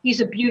 He's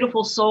a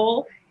beautiful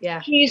soul. Yeah.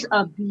 He's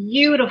a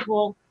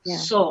beautiful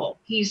soul.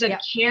 He's a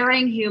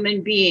caring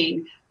human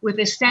being with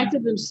a sense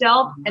of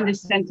himself and a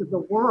sense of the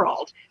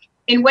world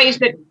in ways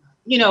that,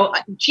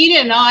 Gina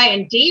and I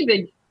and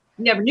David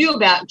never knew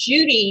about.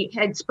 Judy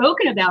had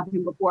spoken about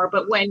him before,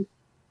 but when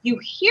you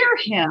hear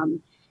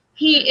him,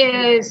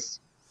 he's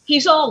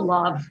all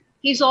love.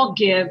 He's all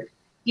give.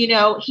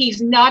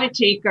 He's not a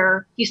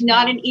taker. He's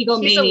not an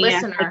egomaniac. He's a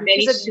listener. Like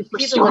many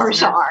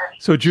superstars are.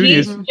 So Judy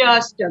he's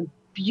just a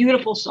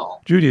beautiful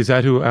soul. Judy, is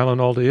that who Alan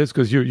Alda is?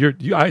 Because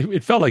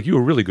it felt like you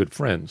were really good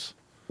friends.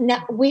 No,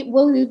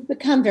 we've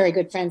become very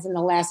good friends in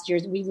the last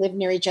years. We live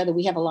near each other.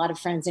 We have a lot of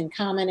friends in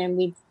common, and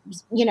we,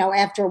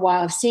 after a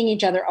while of seeing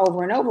each other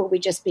over and over, we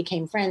just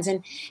became friends.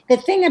 And the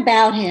thing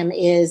about him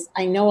is,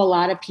 I know a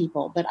lot of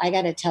people, but I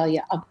got to tell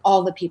you, of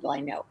all the people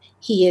I know,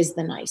 he is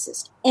the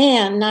nicest.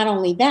 And not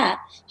only that,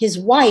 his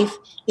wife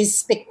is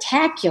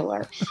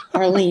spectacular,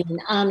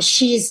 Arlene.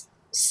 She's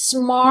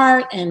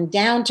smart and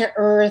down to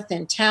earth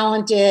and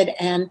talented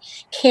and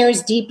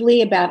cares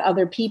deeply about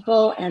other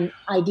people and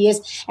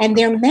ideas and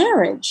their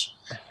marriage.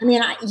 I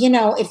mean,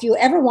 if you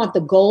ever want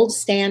the gold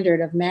standard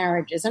of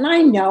marriages, and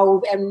I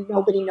know, and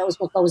nobody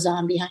knows what goes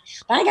on behind,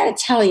 but I got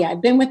to tell you,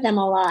 I've been with them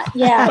a lot.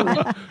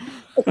 Yeah.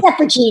 Except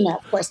for Gina,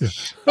 of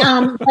course.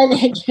 But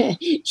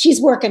she's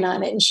working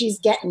on it and she's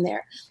getting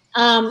there.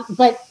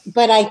 But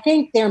I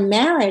think their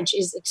marriage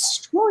is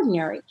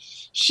extraordinary.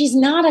 She's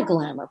not a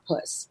glamour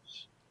puss.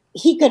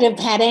 He could have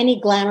had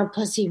any glamour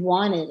puss he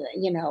wanted,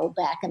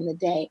 back in the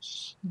day.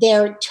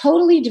 They're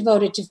totally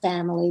devoted to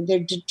family.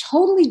 They're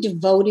totally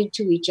devoted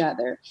to each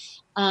other.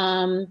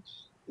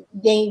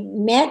 They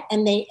met,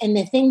 and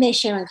the thing they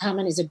share in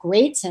common is a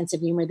great sense of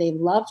humor. They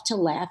love to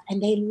laugh,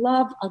 and they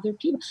love other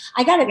people.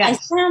 I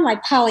sound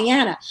like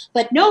Pollyanna,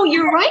 but no,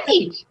 you're right.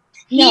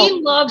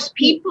 He loves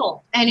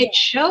people, and it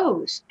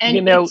shows. And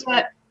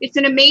it's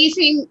an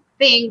amazing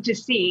thing to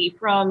see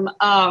from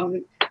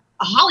a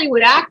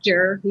Hollywood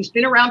actor who's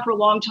been around for a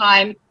long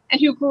time and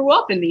who grew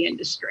up in the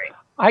industry.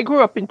 I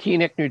grew up in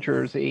Teaneck, New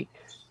Jersey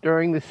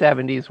during the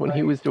 70s when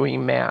he was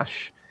doing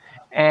MASH.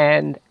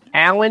 And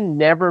Alan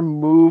never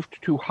moved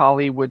to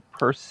Hollywood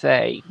per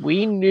se.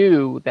 We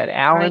knew that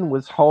Alan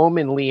was home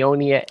in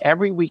Leonia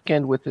every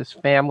weekend with his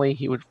family.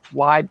 He would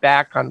fly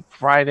back on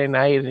Friday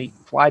night and he'd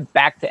fly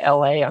back to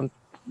LA on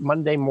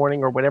Monday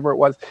morning or whatever it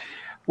was.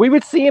 We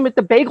would see him at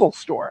the bagel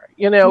store.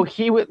 He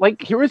would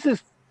he was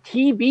this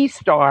TV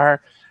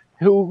star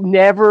who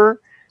never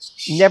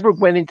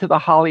went into the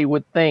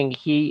Hollywood thing.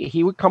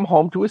 He would come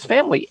home to his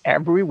family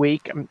every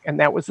week, and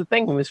that was the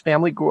thing. And his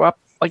family grew up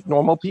like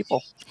normal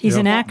people. He's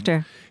an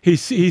actor. He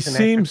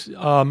seems,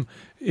 in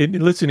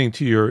listening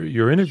to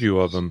your interview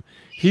of him,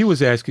 he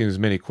was asking as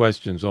many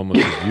questions almost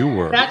as you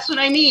were. That's what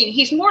I mean.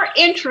 He's more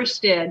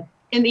interested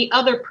in the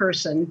other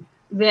person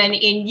than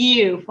in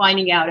you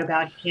finding out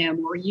about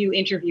him or you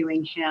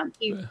interviewing him.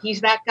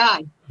 He's that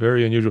guy.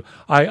 Very unusual.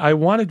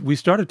 We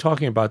started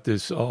talking about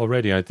this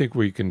already. I think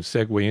we can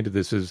segue into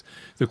this.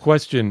 The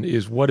question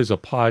is, what is a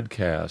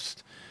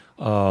podcast?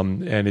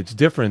 And it's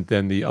different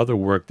than the other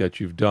work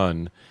that you've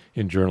done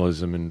in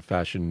journalism and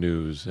fashion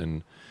news.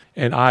 And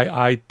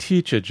I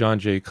teach at John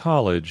Jay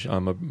College.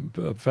 I'm a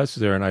professor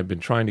there, and I've been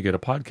trying to get a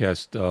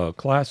podcast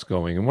class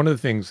going. And one of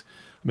the things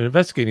I've been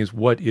investigating is,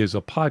 what is a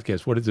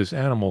podcast? What is this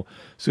animal?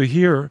 So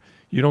here,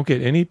 you don't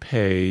get any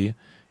pay.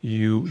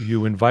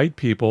 You invite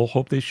people,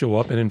 hope they show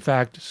up. And in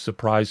fact,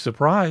 surprise,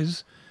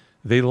 surprise,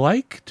 they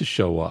like to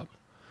show up.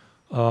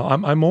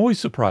 I'm always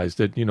surprised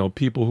that,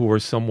 people who are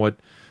somewhat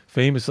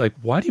famous, like,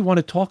 why do you want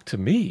to talk to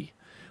me?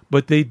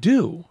 But they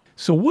do.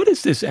 So what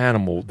is this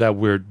animal that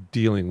we're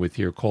dealing with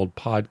here called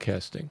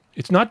podcasting?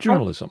 It's not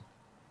journalism.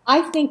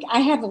 I think I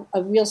have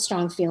a real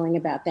strong feeling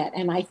about that.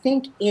 And I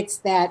think it's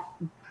that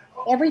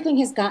everything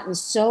has gotten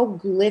so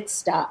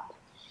glitzed up.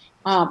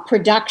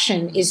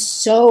 Production is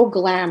so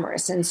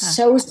glamorous and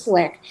so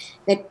slick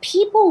that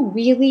people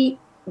really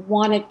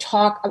want to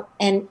talk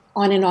and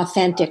on an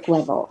authentic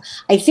level.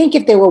 I think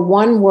if there were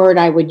one word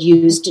I would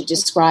use to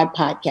describe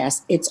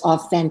podcasts, it's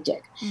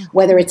authentic.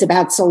 Whether it's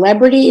about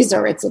celebrities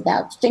or it's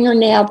about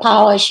fingernail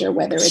polish or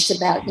whether it's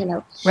about,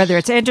 whether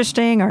it's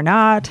interesting or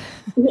not.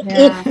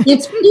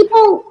 It's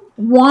people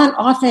want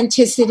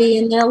authenticity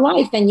in their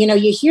life. And,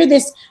 you hear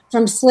this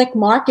from slick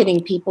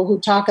marketing people who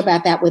talk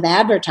about that with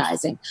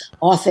advertising.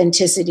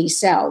 Authenticity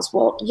sells.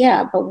 Well,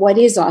 yeah, but what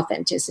is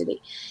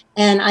authenticity?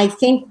 And I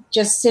think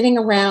just sitting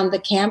around the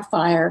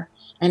campfire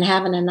and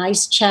having a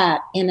nice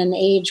chat in an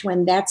age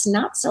when that's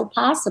not so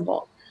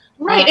possible.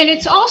 Right. And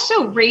it's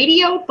also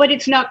radio, but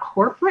it's not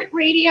corporate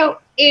radio.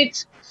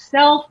 It's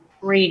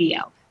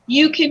self-radio.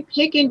 You can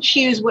pick and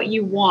choose what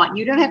you want.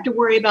 You don't have to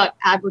worry about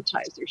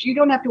advertisers. You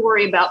don't have to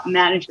worry about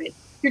management.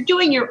 You're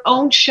doing your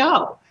own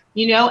show,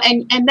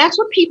 and that's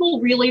what people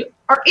really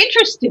are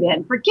interested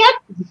in. Forget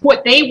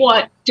what they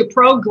want to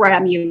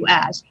program you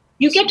as.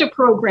 You get to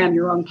program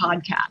your own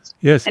podcast.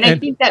 Yes. And I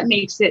think that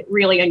makes it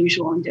really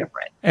unusual and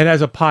different. And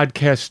as a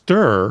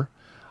podcaster,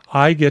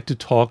 I get to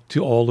talk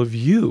to all of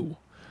you.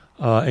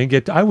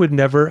 I would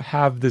never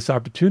have this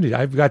opportunity.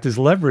 I've got this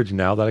leverage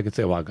now that I can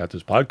say, well, I've got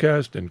this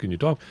podcast, and can you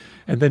talk?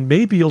 And then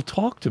maybe you'll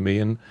talk to me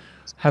and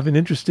have an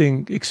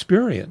interesting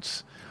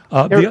experience.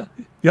 The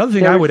other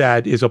thing I would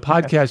add is a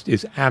podcast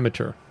is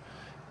amateur.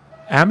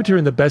 Amateur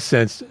in the best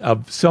sense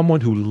of someone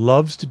who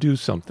loves to do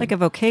something. Like a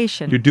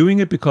vocation. You're doing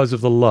it because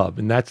of the love,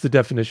 and that's the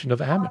definition of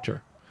amateur.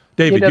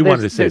 David, you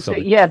wanted to say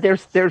something. Yeah,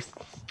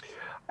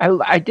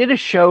 I did a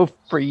show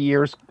for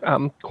years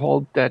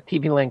called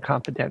TV Land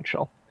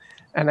Confidential.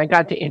 And I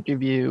got to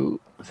interview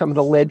some of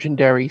the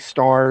legendary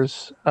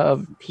stars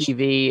of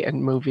TV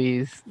and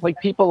movies,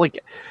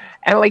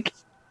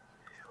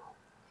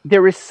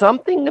 there is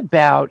something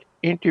about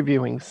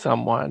interviewing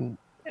someone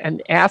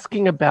and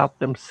asking about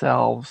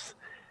themselves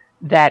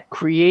that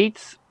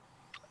creates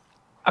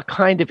a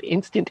kind of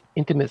instant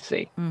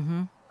intimacy.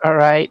 Mm-hmm. All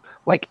right.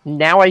 Like,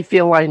 now I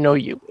feel I know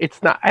you.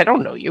 It's not, I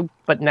don't know you,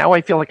 but now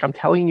I feel like I'm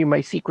telling you my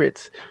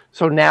secrets.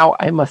 So now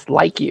I must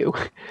like you.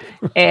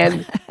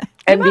 And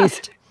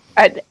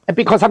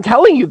because I'm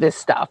telling you this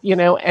stuff,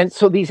 and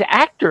so these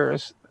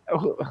actors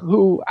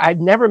who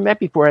I'd never met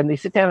before, and they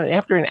sit down, and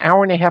after an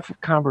hour and a half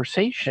of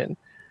conversation,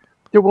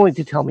 they're willing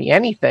to tell me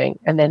anything.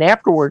 And then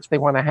afterwards they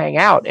want to hang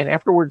out, and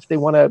afterwards they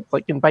want to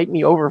invite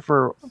me over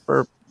for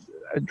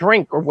a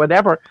drink or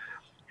whatever.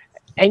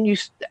 And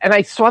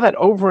I saw that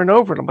over and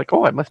over, and I'm like,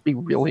 oh, I must be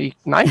really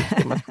nice.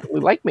 They must really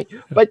like me.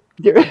 But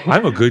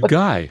I'm a good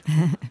guy.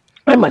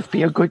 I must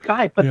be a good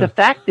guy. But Yeah. the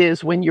fact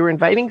is, when you're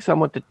inviting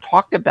someone to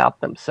talk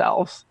about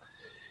themselves,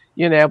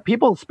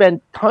 people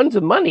spend tons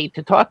of money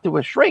to talk to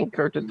a shrink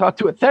or to talk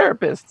to a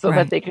therapist so Right.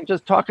 that they can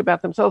just talk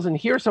about themselves. And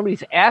here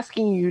somebody's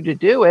asking you to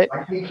do it,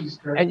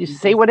 and you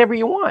say whatever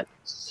you want.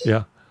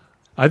 Yeah.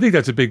 I think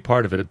that's a big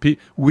part of it.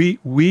 We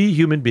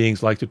human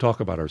beings like to talk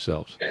about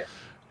ourselves.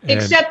 And-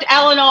 Except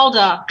Alan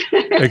Alda.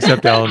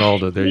 except Alan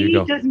Alda. There you He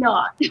go. does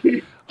not.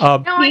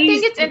 Um, No, I think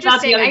He's it's about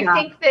interesting. the other I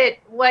guy. think that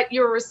what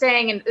you were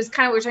saying, and is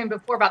kind of what we were saying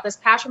before about this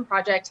passion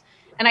project,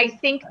 and I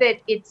think that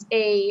it's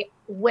a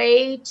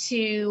way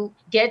to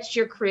get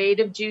your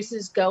creative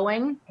juices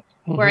going,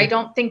 where I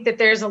don't think that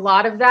there's a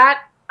lot of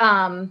that.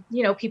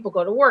 People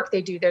go to work,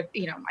 they do their,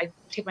 I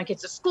take my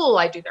kids to school,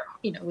 I do their,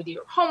 we do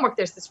your homework,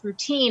 there's this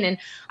routine. And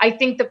I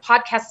think the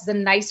podcast is a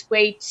nice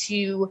way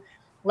to,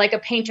 like a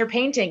painter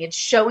painting, it's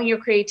showing your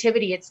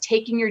creativity, it's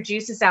taking your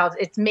juices out,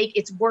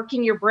 it's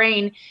working your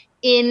brain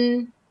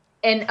in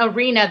an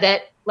arena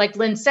that, like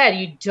Lynn said,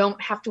 you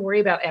don't have to worry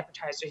about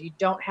advertisers. You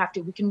don't have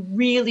to. We can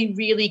really,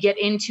 really get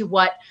into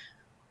what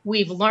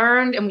we've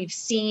learned and we've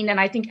seen. And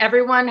I think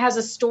everyone has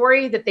a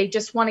story that they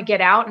just want to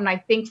get out. And I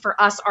think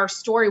for us, our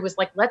story was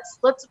like,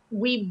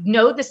 we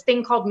know this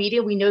thing called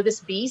media. We know this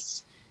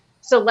beast.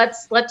 So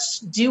let's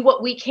do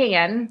what we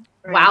can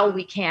while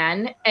we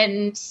can.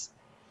 And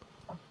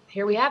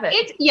here we have it.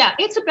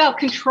 It's about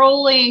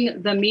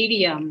controlling the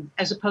medium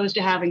as opposed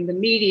to having the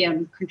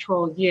medium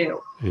control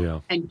you. yeah.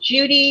 And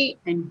Judy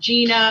and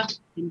Gina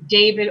and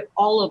David,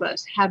 all of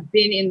us have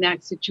been in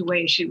that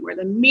situation where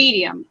the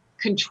medium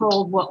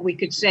controlled what we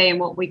could say and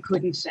what we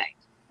couldn't say.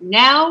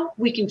 Now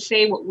we can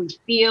say what we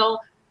feel.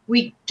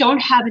 We don't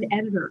have an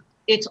editor.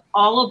 It's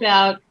all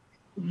about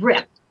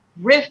riff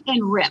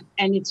and rip.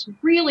 And it's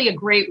really a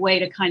great way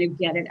to kind of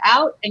get it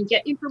out and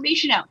get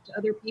information out to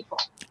other people.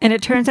 And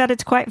it turns out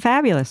it's quite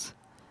fabulous.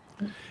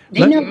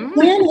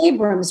 Glenn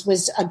Abrams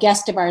was a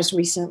guest of ours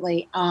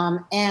recently,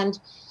 and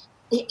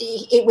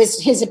it was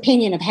his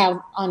opinion of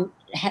how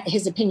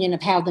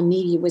the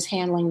media was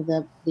handling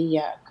the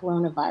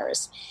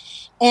coronavirus.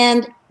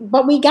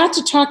 But we got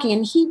to talking,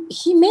 and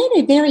he made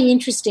a very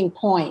interesting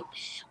point,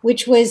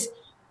 which was,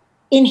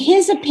 in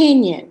his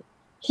opinion,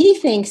 he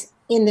thinks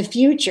in the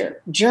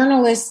future,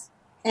 journalists,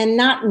 and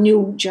not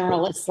new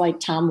journalists like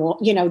Tom Wolfe,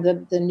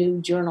 the new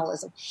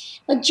journalism,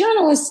 but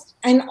journalists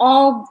in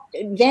all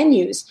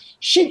venues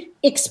should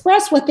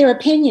express what their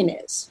opinion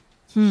is.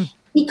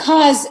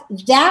 Because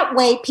that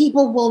way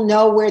people will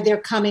know where they're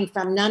coming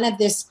from. None of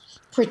this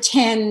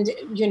pretend,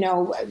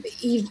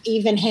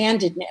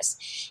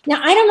 even-handedness.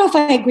 Now, I don't know if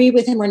I agree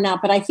with him or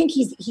not, but I think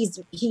he's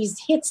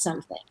hit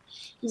something.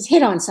 He's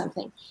hit on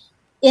something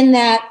in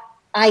that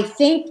I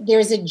think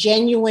there's a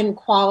genuine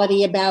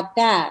quality about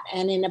that.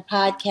 And in a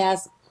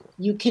podcast,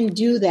 you can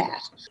do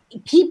that.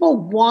 People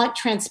want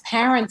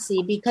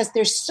transparency because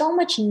there's so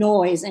much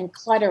noise and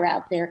clutter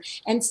out there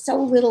and so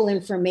little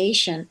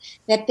information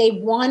that they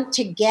want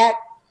to get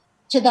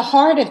to the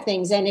heart of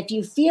things. And if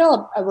you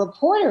feel a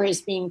reporter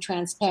is being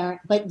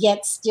transparent, but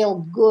yet still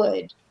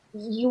good,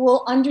 you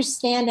will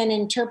understand and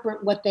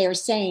interpret what they're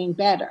saying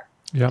better.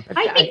 Yeah.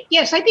 I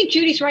think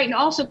Judy's right. And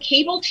also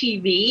cable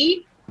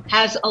TV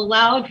has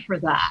allowed for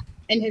that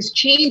and has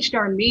changed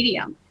our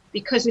medium.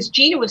 Because as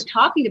Gina was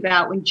talking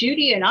about, when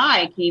Judy and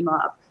I came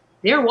up,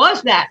 there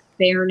was that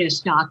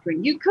fairness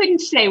doctrine. You couldn't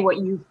say what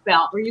you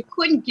felt, or you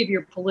couldn't give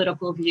your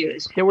political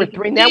views. There were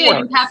three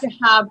networks.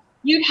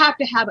 You'd have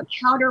to have a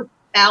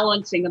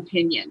counterbalancing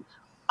opinion.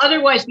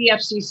 Otherwise, the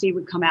FCC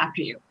would come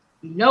after you.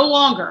 No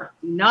longer,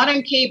 not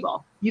on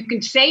cable. You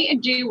can say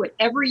and do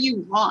whatever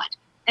you want.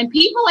 And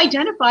people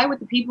identify with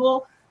the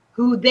people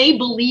who they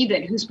believe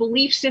in, whose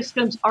belief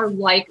systems are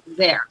like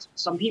theirs.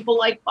 Some people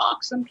like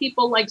Fox, some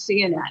people like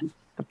CNN.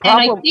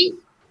 And I think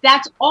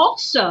that's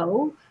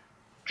also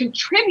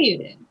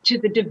contributed to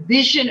the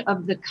division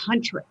of the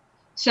country.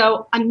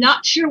 So I'm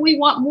not sure we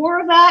want more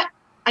of that.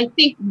 I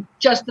think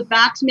just the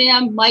facts,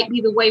 ma'am, might be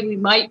the way we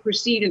might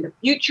proceed in the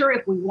future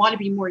if we want to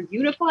be more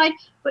unified.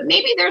 But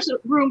maybe there's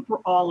room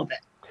for all of it.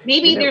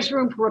 Maybe there's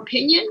room for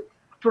opinion,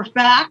 for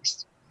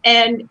facts,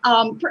 and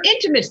for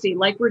intimacy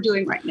like we're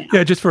doing right now.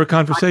 Yeah, just for a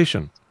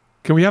conversation.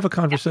 Can we have a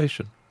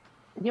conversation?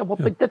 Yeah,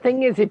 but the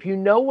thing is, if you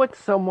know what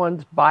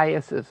someone's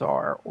biases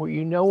are, or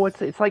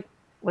it's like,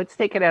 let's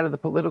take it out of the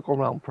political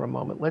realm for a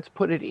moment. Let's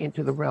put it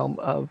into the realm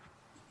of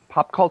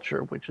pop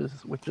culture, which is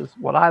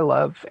what I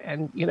love.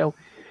 And,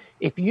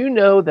 if you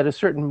know that a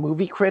certain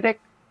movie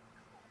critic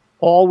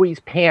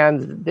always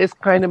pans this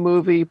kind of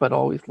movie, but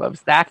always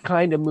loves that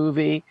kind of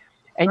movie,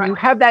 and you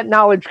have that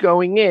knowledge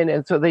going in,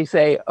 and so they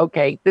say,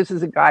 okay, this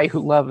is a guy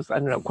who loves,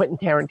 Quentin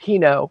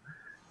Tarantino,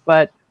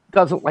 but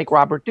doesn't like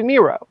Robert De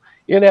Niro,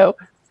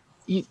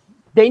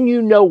 then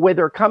you know where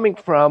they're coming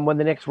from when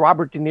the next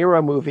Robert De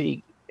Niro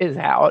movie is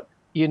out.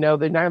 They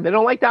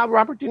don't like that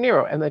Robert De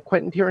Niro and then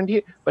Quentin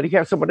Tarantino, but if you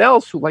have someone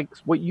else who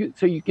likes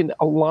so you can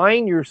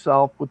align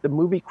yourself with the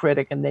movie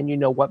critic, and then you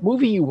know what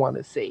movie you want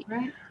to see.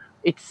 Right.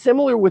 It's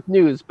similar with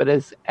news, but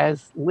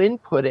as Lynn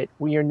put it,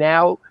 we are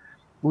now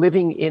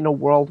living in a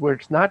world where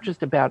it's not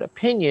just about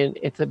opinion,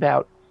 it's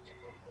about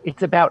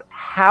It's about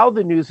how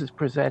the news is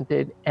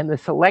presented and the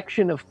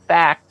selection of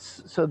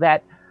facts so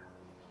that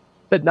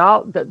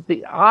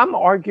I'm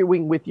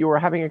arguing with you or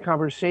having a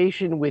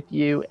conversation with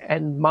you,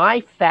 and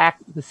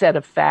the set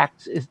of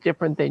facts is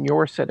different than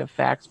your set of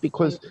facts,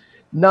 because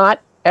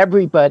not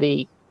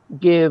everybody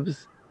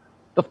gives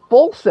the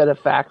full set of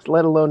facts,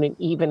 let alone an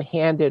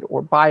even-handed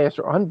or biased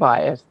or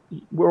unbiased.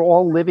 We're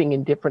all living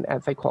in different,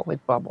 as they call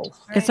it, bubbles.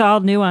 It's all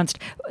nuanced.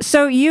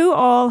 So you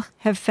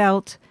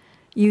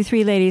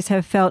three ladies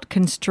have felt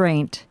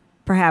constraint,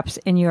 perhaps,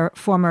 in your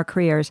former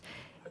careers.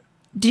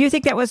 Do you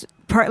think that was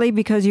partly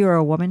because you were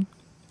a woman?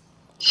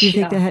 Do you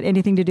think that had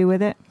anything to do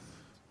with it?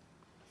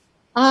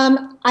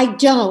 I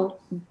don't,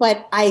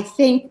 but I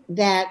think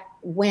that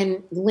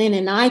when Lynn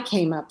and I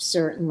came up,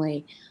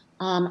 certainly,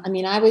 we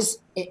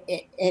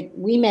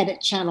met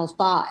at Channel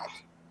 5,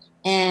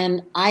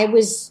 and I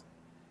was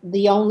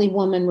the only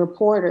woman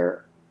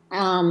reporter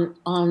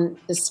on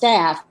the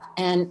staff,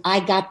 and I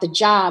got the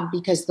job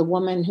because the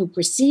woman who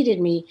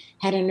preceded me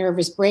had a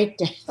nervous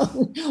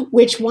breakdown,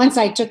 which once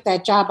I took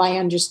that job, I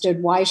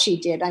understood why she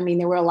did. I mean,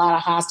 there were a lot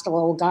of hostile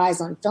old guys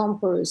on film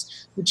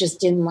crews who just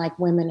didn't like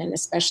women, and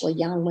especially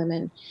young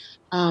women,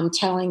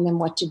 telling them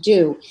what to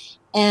do.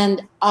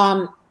 And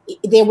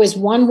there was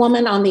one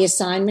woman on the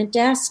assignment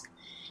desk,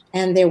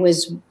 and there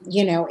was,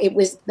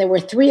 there were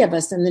three of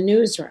us in the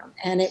newsroom,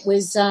 and it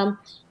was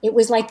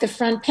like the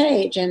front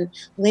page. And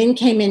Lynn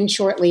came in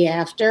shortly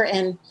after,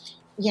 and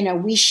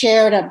we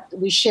shared a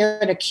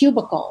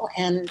cubicle.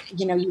 And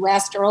you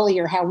asked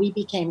earlier how we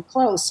became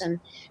close, and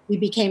we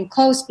became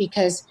close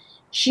because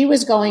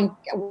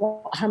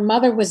her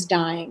mother was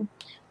dying.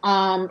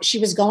 She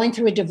was going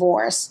through a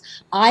divorce.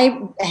 I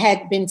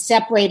had been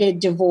separated,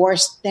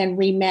 divorced, then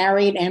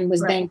remarried, and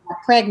was then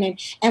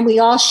pregnant. And we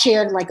all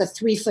shared like a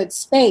 3-foot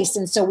space.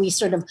 And so we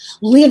sort of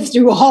lived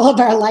through all of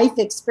our life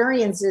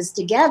experiences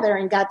together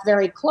and got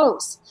very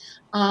close.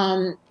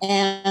 But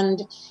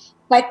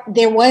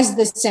there was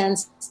the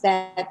sense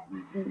that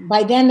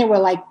by then there were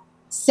like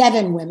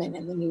 7 women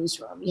in the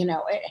newsroom.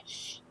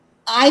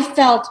 I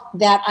felt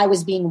that I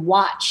was being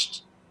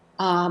watched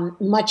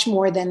much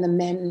more than the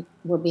men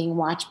were being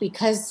watched,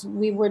 because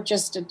we were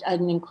just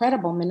an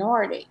incredible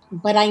minority.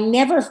 But I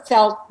never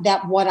felt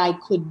that what I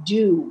could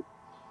do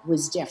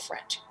was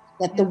different,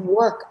 that the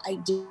work I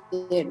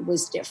did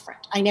was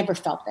different. I never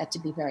felt that, to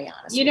be very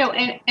honest.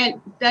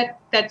 And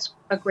that's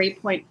a great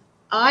point.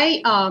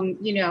 I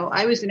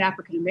was an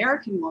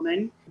African-American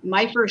woman.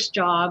 My first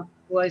job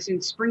was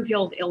in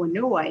Springfield,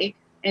 Illinois,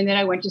 and then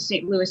I went to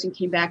St. Louis and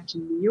came back to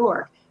New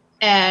York.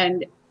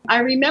 And I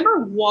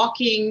remember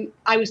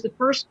I was the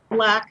first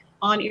Black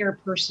on-air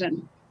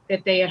person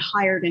that they had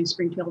hired in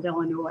Springfield,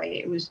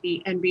 Illinois. It was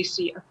the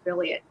NBC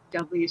affiliate,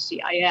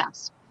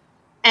 WCIS.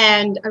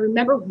 And I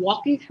remember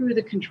walking through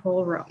the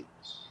control room,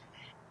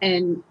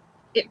 and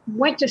it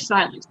went to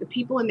silence. The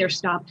people in there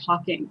stopped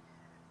talking.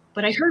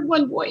 But I heard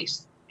one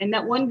voice, and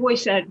that one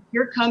voice said,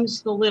 "Here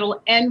comes the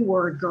little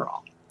N-word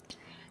girl."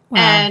 Wow.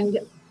 And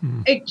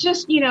it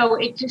just,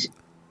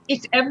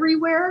 it's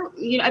everywhere.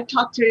 I've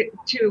talked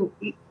to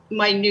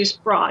my news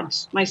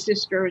broads, my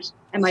sisters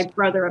and my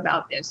brother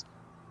about this,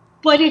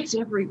 but it's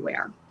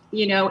everywhere.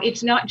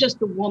 It's not just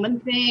the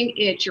woman thing.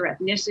 It's your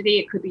ethnicity.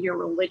 It could be your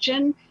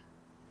religion.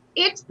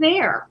 It's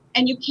there,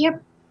 and you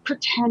can't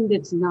pretend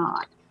it's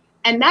not.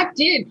 And that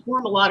did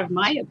form a lot of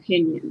my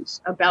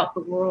opinions about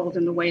the world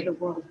and the way the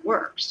world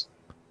works.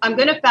 I'm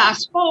going to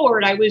fast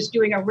forward. I was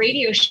doing a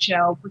radio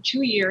show for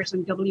 2 years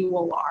on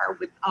WOR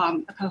with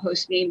a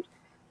co-host named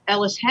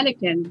Ellis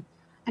Hennigan.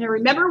 And I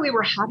remember we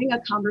were having a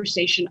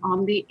conversation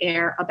on the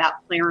air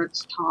about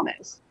Clarence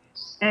Thomas.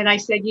 And I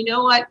said, you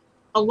know what?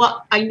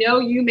 I know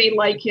you may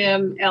like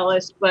him,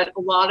 Ellis, but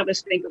a lot of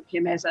us think of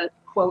him as a,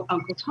 quote,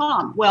 Uncle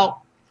Tom.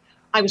 Well,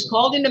 I was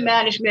called into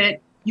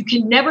management. You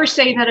can never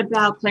say that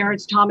about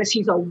Clarence Thomas.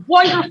 He's a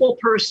wonderful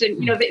person.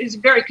 It's a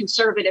very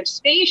conservative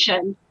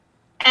station.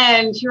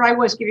 And here I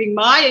was giving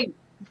my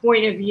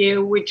point of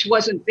view, which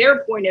wasn't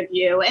their point of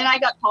view. And I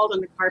got called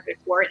on the carpet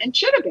for it, and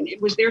should have been.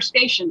 It was their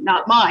station,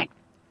 not mine.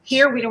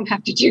 Here, we don't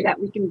have to do that.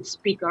 We can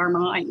speak our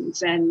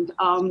minds. And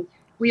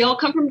we all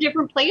come from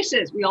different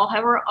places. We all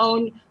have our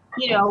own,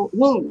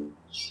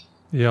 wounds.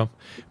 Yeah.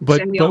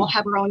 And we all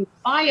have our own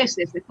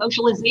biases, the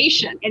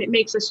socialization, and it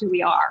makes us who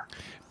we are.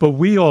 But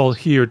we all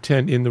here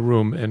tend in the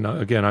room, and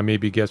again, I may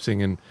be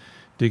guessing and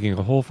digging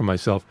a hole for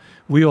myself,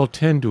 we all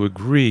tend to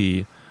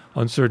agree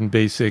on certain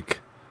basic,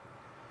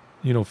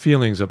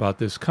 feelings about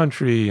this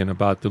country and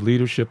about the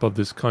leadership of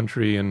this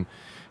country. And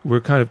we're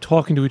kind of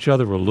talking to each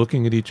other. We're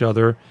looking at each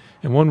other.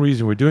 And one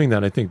reason we're doing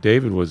that, I think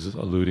David was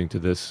alluding to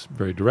this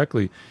very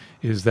directly,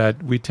 is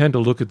that we tend to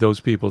look at those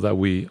people that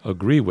we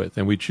agree with,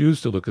 and we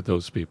choose to look at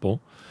those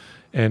people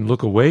and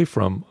look away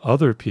from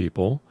other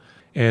people.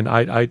 And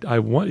I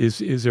want,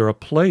 is there a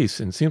place,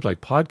 and it seems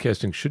like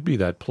podcasting should be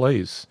that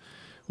place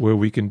where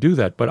we can do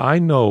that. But I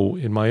know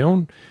in my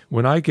own,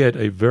 when I get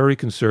a very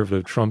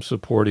conservative Trump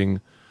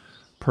supporting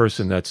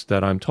person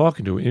that I'm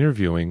talking to,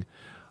 interviewing,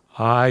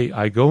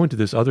 I go into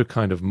this other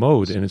kind of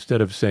mode. And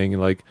instead of saying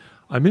like,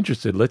 I'm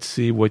interested, let's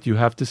see what you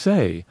have to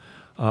say.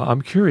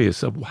 I'm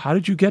curious, how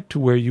did you get to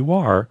where you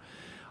are?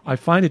 I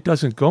find it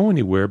doesn't go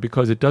anywhere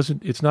because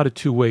it's not a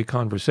two-way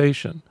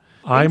conversation.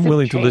 I'm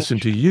willing to listen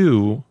to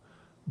you,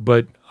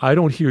 but I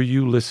don't hear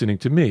you listening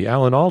to me.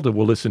 Alan Alda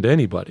will listen to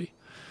anybody.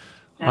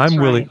 I'm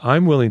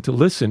willing to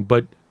listen,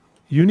 but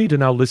you need to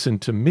now listen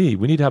to me.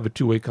 We need to have a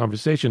two-way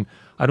conversation.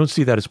 I don't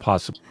see that as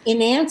possible.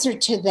 In answer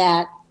to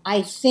that,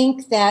 I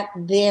think that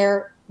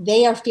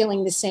they are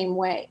feeling the same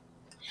way.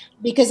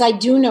 Because I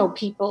do know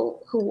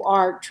people who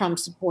are Trump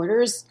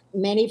supporters,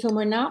 many of whom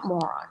are not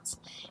morons.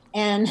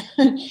 And,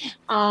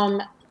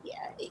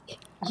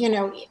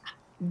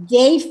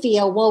 they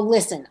feel, well,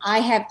 listen,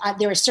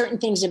 there are certain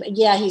things,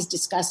 he's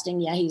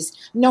disgusting. Yeah,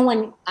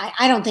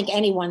 I don't think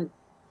anyone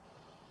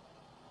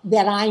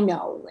that I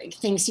know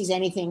thinks he's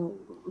anything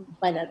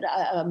but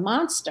a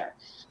monster.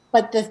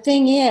 But the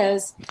thing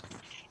is,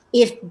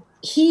 if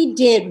he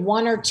did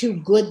one or two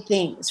good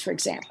things, for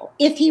example,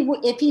 if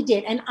he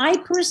did, and I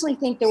personally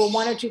think there were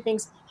one or two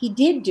things he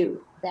did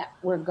do that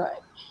were good.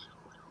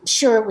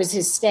 Sure, it was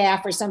his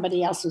staff or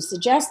somebody else who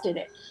suggested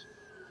it,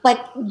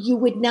 but you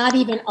would not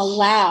even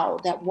allow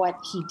that what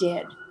he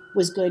did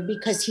was good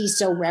because he's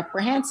so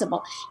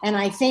reprehensible. And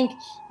I think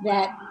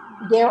that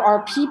there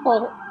are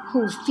people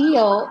who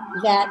feel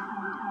that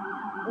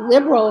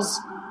liberals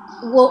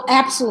will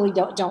absolutely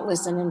don't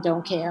listen and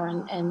don't care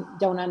and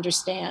don't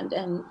understand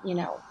and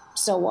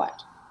so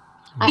what?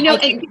 I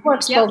think it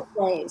works both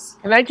ways.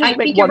 And I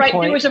think you're right.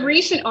 There was a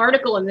recent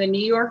article in the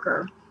New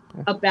Yorker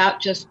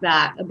about just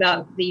that,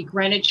 about the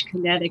Greenwich,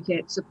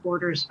 Connecticut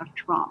supporters of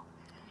Trump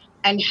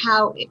and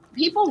how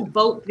people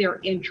vote their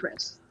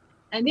interests.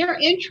 And their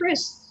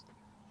interests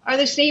are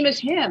the same as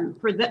him.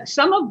 For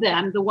some of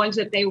them, the ones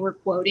that they were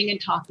quoting and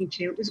talking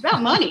to, it was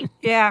about money.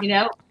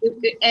 Yeah.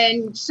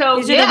 And so,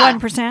 Is it the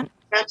 1%?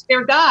 That's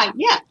their guy.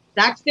 Yeah,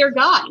 that's their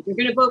guy. They're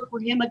going to vote for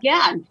him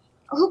again.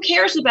 Who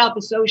cares about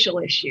the social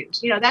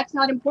issues? That's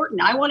not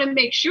important. I want to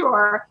make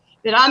sure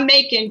that I'm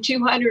making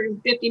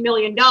 $250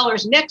 million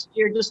next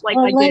year, just like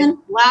I did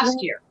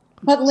last year.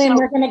 But Lynn,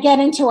 we're going to get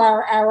into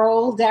our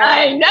old.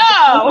 I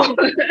know.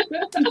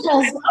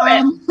 Because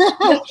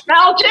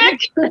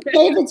nostalgic.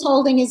 David's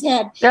holding his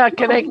head. Yeah,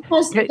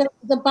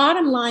 the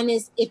bottom line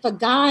is, if a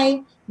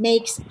guy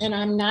makes, and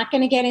I'm not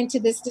going to get into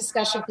this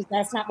discussion because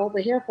that's not what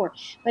we're here for,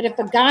 but if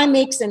a guy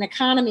makes an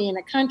economy in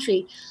a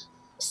country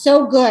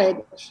so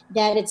good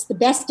that it's the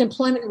best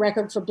employment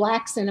record for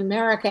blacks in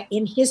America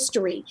in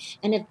history,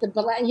 and if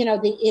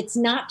it's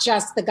not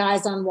just the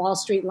guys on Wall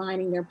Street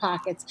lining their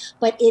pockets,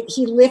 but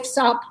he lifts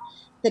up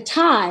the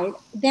tide,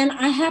 then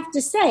I have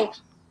to say,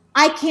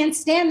 I can't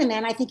stand the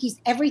man. I think he's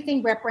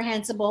everything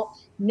reprehensible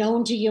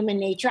known to human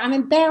nature. I'm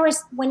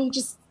embarrassed when he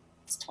just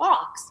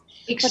talks.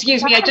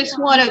 Excuse me, I just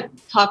want to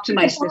talk to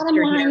my sister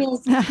here.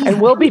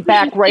 And we'll be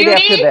back right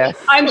after this.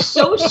 I'm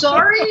so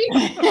sorry,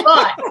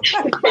 but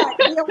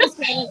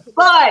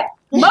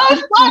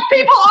most black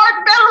people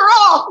aren't better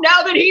off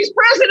now that he's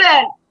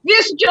president.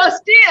 This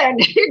just in.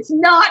 It's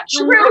not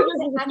true.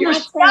 You're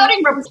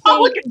spouting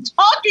Republican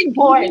talking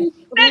points.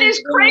 That is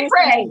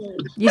cray-cray.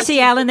 You see,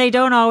 Alan, they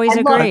don't always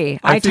agree.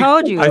 I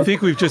told you. I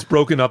think we've just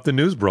broken up the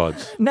news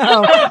broads.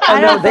 No,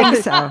 I don't think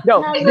so.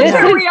 No,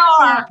 here we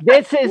are.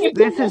 This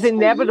is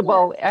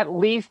inevitable at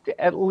least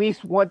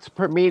once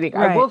per meeting.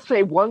 Right. I will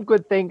say one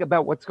good thing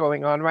about what's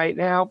going on right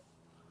now,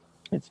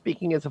 and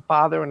speaking as a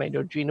father, and I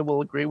know Gina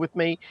will agree with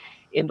me,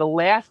 in the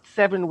last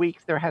 7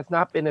 weeks, there has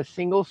not been a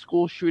single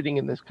school shooting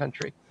in this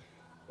country.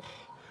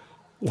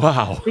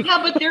 Wow.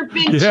 Yeah, but there have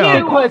been two.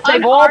 Because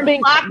they've all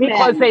been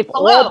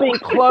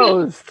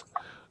closed.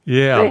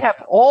 Yeah. They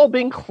have all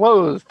been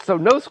closed. So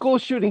no school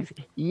shootings.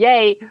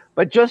 Yay.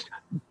 But just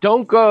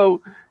don't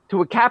go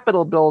to a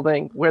Capitol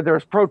building where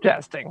there's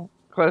protesting.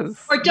 Or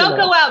don't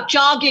go out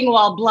jogging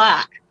while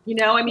black.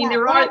 There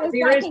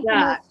is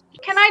that.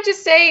 Can I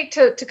just say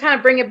to kind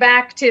of bring it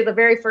back to the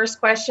very first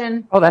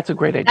question? Oh, that's a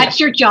great idea. That's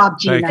your job,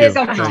 Gina.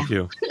 Thank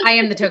you. I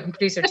am the token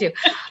producer too.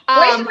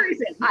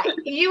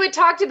 You had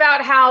talked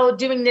about how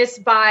doing this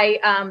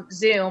by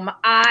Zoom.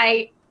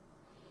 I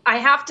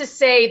have to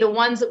say the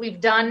ones that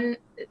we've done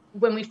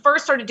when we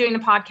first started doing the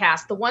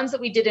podcast, the ones that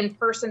we did in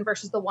person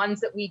versus the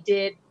ones that we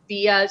did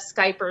via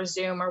Skype or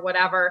Zoom or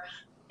whatever.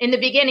 In the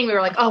beginning, we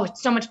were like, oh,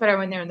 it's so much better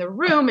when they're in the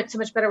room. It's so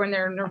much better when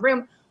they're in the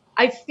room.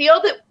 I feel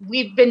that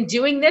we've been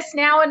doing this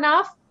now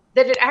enough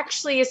that it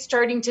actually is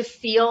starting to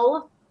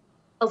feel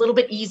a little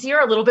bit easier,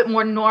 a little bit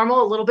more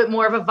normal, a little bit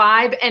more of a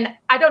vibe. And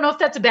I don't know if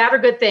that's a bad or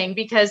good thing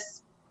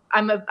because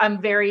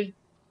I'm very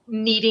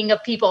needing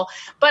of people.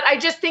 But I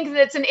just think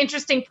that it's an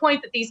interesting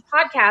point that these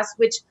podcasts,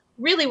 which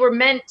really were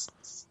meant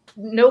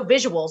no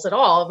visuals at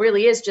all,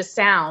 really is just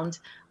sound,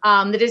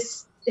 that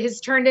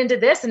has turned into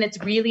this, and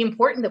it's really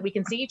important that we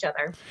can see each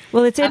other.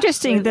 Well, it's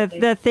interesting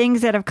that the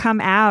things that have come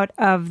out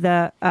of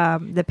the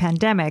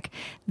pandemic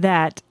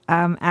that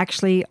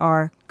actually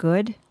are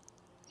good.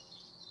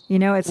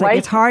 It's like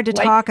it's hard to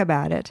talk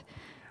about it.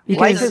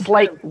 Life is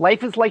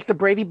like the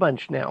Brady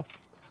Bunch now.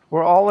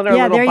 We're all in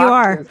our little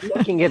boxes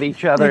looking at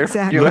each other.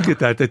 Exactly. Look at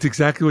that. That's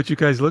exactly what you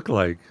guys look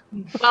like.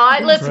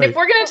 Well, listen, if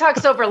we're going to talk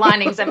silver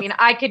linings, I mean,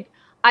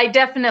 I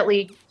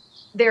definitely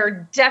there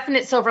are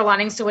definite silver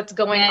linings to what's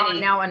going on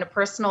now on a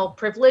personal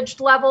privileged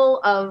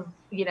level of,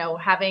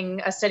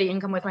 having a steady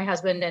income with my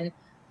husband. And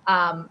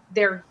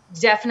there are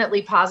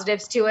definitely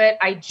positives to it.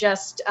 I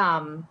just,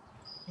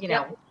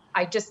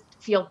 I just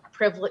feel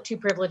too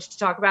privileged to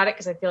talk about it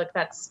because I feel like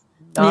that's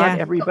not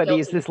everybody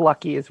is as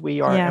lucky as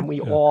we are, and we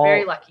all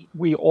very lucky.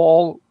 We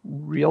all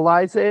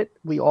realize it.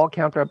 We all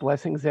count our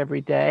blessings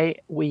every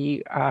day.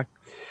 We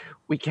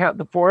count,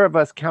 the four of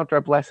us count our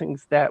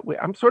blessings that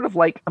I'm sort of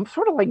like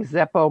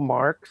Zeppo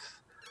Marx.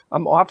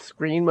 I'm off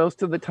screen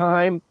most of the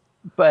time,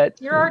 but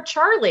you're our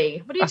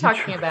Charlie. What are you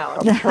talking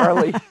about? I'm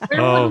Charlie.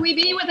 Where would we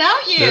be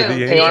without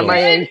you? They are my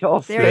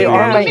angels. They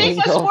are my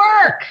angels. Make us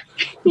work.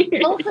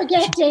 Don't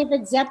forget,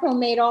 David, Zeppo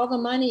made all the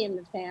money in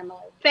the family.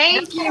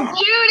 Thank you,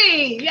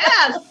 Judy.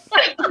 Yes.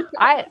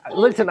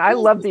 I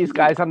love these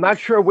guys. I'm not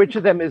sure which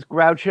of them is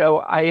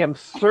Groucho. I am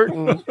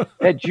certain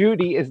that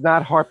Judy is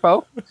not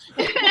Harpo.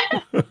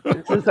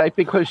 This is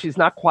because she's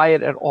not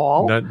quiet at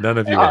all. None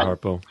of you are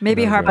Harpo.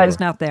 Maybe Harpo's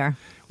not there.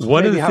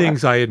 One of the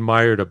things I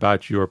admired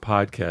about your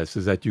podcast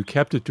is that you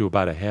kept it to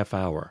about a half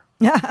hour.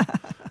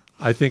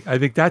 I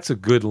think that's a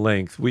good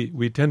length.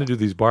 We tend to do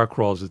these bar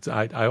crawls.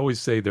 I always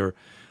say they're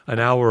an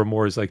hour or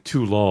more is like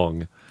too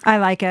long. I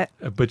like it.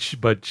 But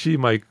she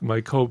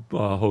my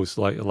co-host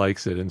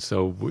likes it, and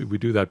so we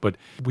do that. But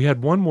we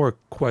had one more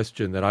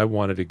question that I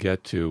wanted to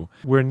get to.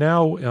 We're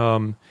now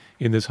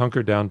in this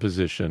hunker down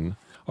position.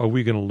 Are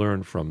we going to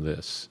learn from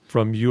this?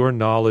 From your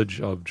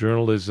knowledge of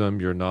journalism,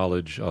 your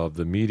knowledge of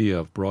the media,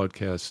 of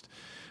broadcast,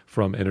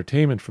 from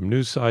entertainment, from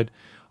news side,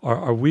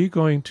 are we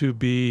going to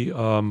be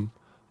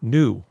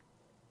new?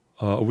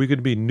 Are we going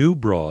to be new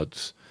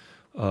broads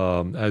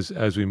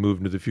as we move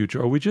into the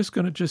future? Are we just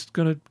going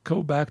to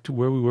go back to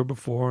where we were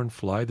before and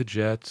fly the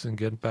jets and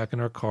get back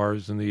in our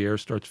cars and the air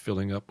starts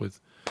filling up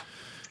with,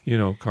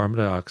 carbon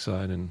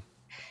dioxide? And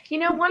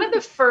one of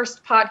the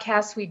first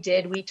podcasts we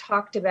did, we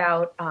talked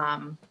about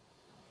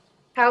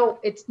how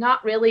it's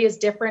not really as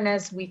different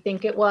as we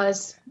think it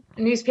was.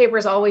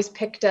 Newspapers always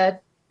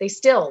they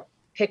still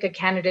pick a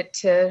candidate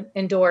to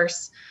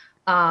endorse.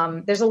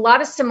 There's a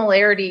lot of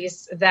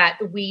similarities that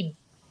we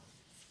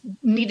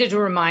needed to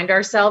remind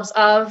ourselves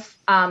of,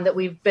 that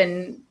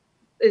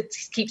it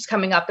keeps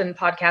coming up in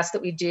podcasts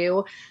that we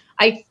do.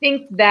 I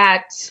think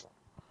that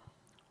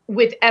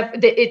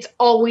it's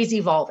always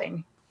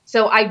evolving.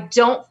 So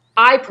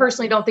I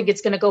personally don't think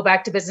it's going to go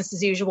back to business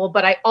as usual,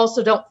 but I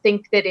also don't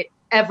think that it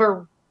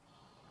ever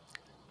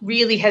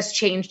really has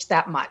changed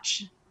that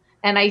much.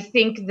 And I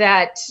think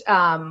that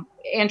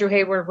Andrew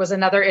Hayward was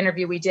another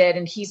interview we did,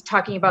 and he's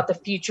talking about the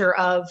future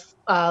of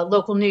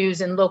local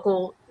news and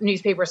local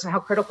newspapers and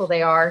how critical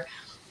they are,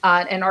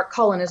 and Art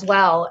Cullen as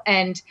well.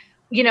 And,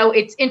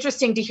 it's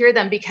interesting to hear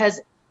them because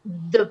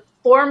the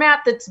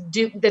format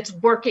that's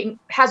working,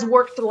 has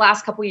worked for the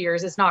last couple of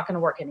years, is not going to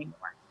work anymore.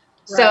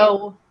 Right.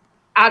 So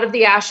out of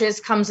the ashes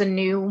comes a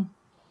new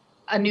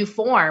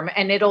form,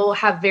 and it'll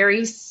have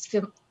very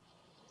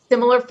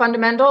similar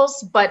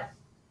fundamentals, but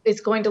it's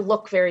going to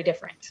look very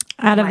different.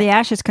 Out of the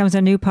ashes comes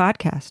a new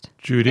podcast.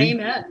 Judy,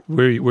 Amen.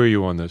 Where are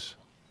you on this?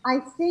 I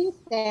think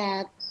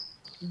that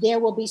there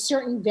will be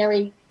certain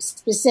very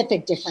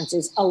specific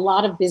differences. A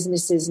lot of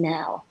businesses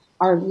now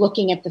are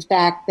looking at the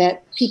fact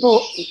that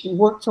people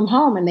work from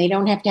home and they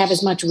don't have to have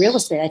as much real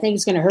estate. I think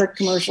it's going to hurt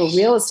commercial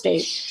real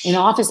estate in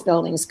office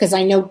buildings because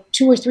I know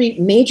 2 or 3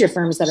 major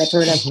firms that I've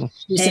heard of.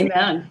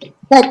 Amen.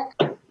 But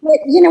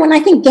and I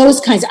think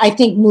I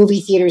think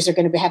movie theaters are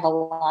going to have a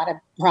lot of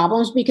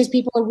problems because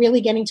people are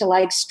really getting to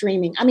like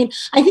streaming. I mean,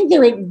 I think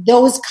there are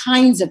those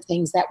kinds of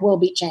things that will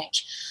be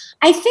changed.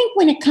 I think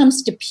when it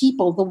comes to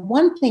people, the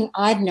one thing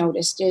I've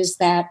noticed is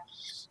that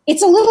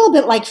it's a little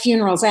bit like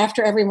funerals.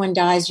 After everyone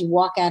dies, you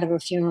walk out of a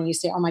funeral, you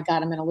say, oh my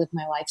God, I'm going to live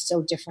my life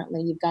so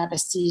differently. You've got to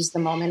seize the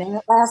moment. And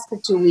it lasts for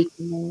 2 weeks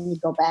and then you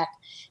go back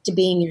to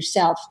being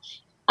yourself.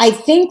 I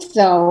think,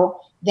 though,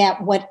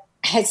 that what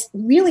has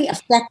really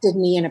affected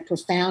me in a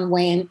profound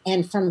way,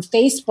 and from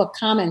Facebook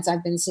comments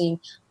I've been seeing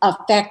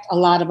affect a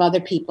lot of other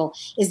people,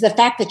 is the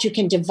fact that you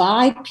can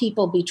divide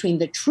people between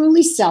the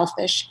truly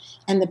selfish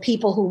and the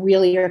people who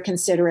really are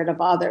considerate of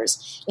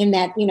others, in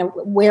that,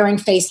 wearing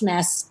face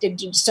masks,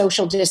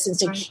 social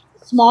distancing, right.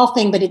 Small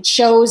thing, but it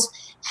shows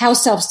how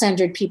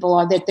self-centered people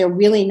are, that they're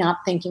really not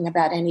thinking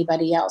about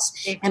anybody else.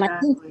 Exactly. And I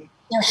think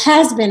there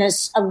has been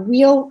a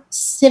real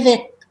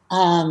civic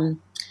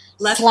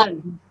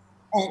lesson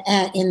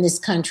in this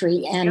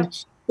country, and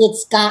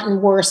it's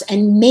gotten worse.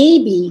 And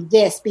maybe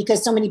this,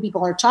 because so many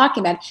people are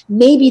talking about it,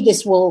 maybe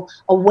this will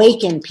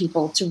awaken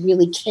people to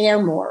really care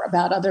more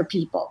about other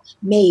people.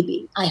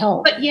 Maybe, I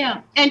hope. But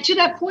yeah, and to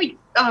that point,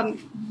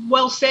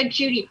 well said,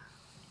 Judy.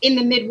 In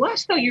the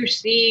Midwest, though, you're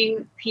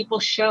seeing people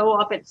show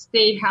up at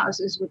state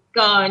houses with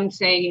guns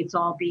saying it's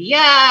all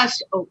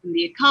BS, open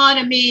the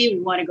economy, we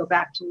want to go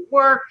back to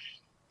work.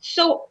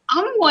 So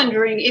I'm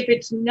wondering if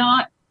it's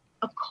not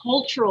a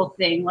cultural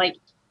thing, like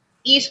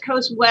East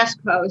Coast,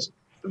 West Coast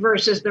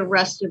versus the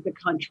rest of the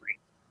country,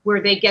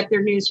 where they get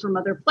their news from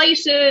other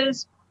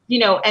places,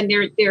 and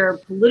their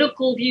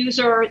political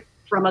views are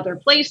from other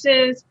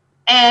places.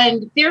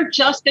 And they're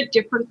just a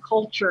different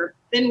culture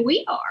than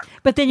we are.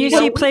 But then you You know,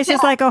 see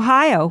places like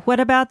Ohio. What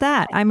about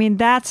that? I mean,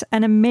 that's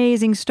an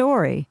amazing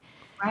story.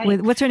 Right.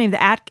 With what's her name?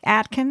 The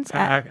Atkins?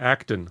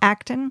 Acton.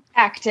 Acton?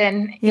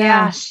 Acton. Yeah.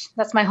 Yeah.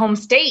 That's my home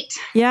state.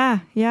 Yeah,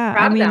 yeah.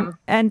 Proud I of mean,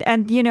 them.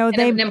 and you know And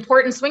they an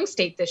important swing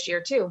state this year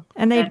too.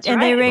 and they That's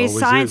and they right. raise Always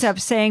signs is. up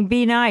saying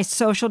 "Be nice,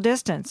 social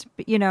distance."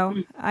 You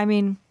know, I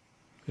mean,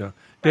 Yeah.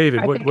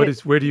 David, I think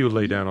where do you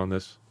lay down on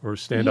this or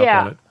stand up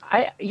on it?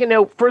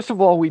 First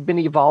of all, we've been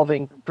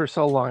evolving for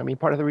so long. I mean,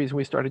 part of the reason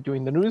we started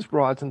doing the news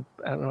broads, and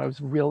I don't know, I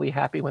was really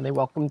happy when they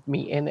welcomed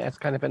me in as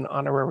kind of an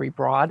honorary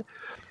broad.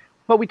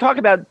 But we talk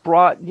about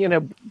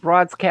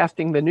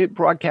broadcasting the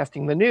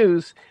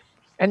news,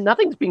 and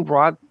nothing's being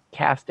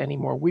broadcast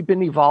anymore. We've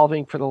been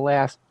evolving for the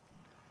last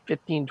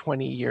 15,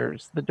 20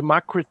 years. The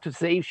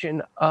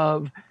democratization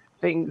of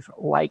things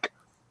like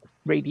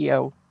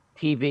radio,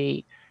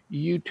 TV,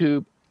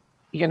 YouTube.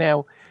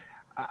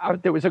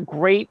 There was a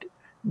great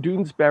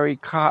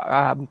Doonesbury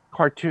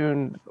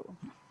cartoon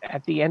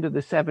at the end of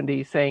the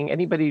 70s saying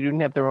anybody who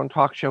didn't have their own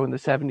talk show in the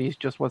 70s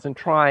just wasn't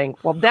trying.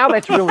 Well, now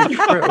that's really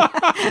true.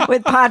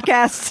 with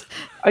podcasts.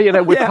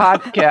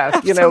 Podcasts,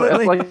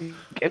 absolutely.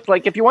 it's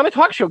like if you want a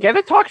talk show, get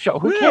a talk show.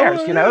 Who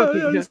cares?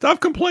 Stop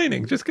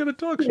complaining. Just get a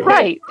talk show.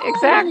 Right,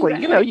 exactly.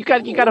 You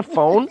got a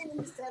phone,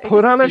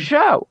 put on a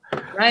show.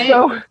 Right.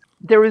 So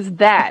there is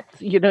that.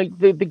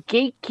 The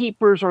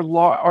gatekeepers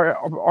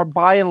are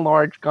by and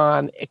large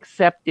gone,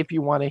 except if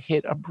you want to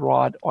hit a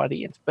broad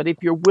audience. But if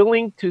you're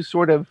willing to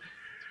sort of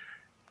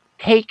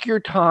take your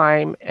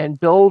time and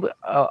build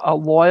a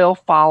loyal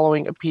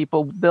following of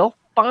people, they'll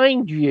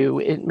find you.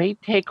 It may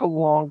take a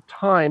long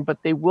time,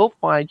 but they will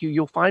find you.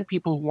 You'll find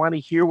people who want to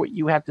hear what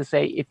you have to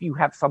say if you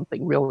have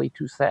something really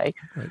to say.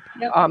 Right.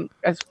 Yep.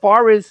 As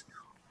far as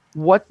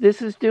what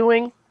this is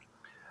doing,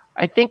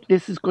 I think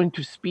this is going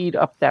to speed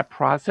up that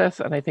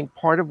process. And I think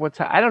part of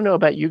I don't know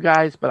about you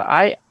guys, but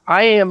I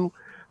am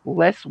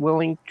less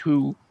willing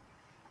to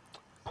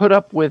put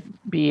up with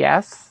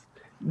BS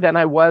than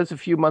I was a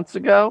few months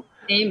ago.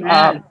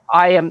 Amen.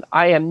 I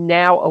am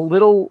now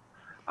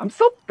I'm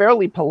still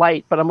fairly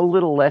polite, but I'm a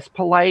little less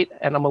polite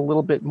and I'm a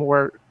little bit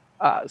more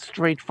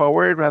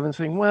straightforward rather than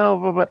saying,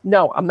 well,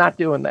 no, I'm not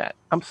doing that.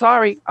 I'm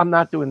sorry, I'm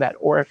not doing that.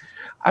 Or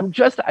I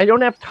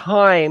don't have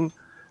time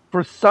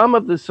for some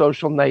of the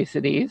social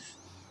niceties.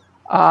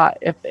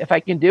 If I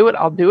can do it,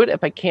 I'll do it.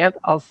 If I can't,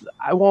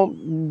 I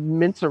won't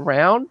mince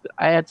around.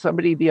 I had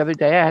somebody the other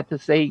day I had to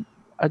say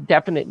a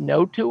definite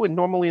no to, and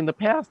normally in the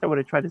past I would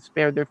have tried to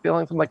spare their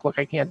feelings. I'm like, look,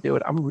 I can't do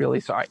it. I'm really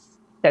sorry.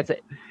 That's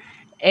it.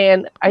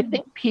 And I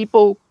think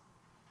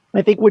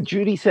what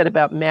Judy said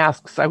about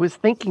masks, I was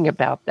thinking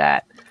about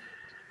that.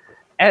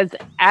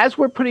 As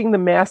we're putting the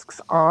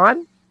masks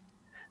on,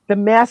 the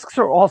masks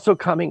are also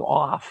coming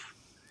off.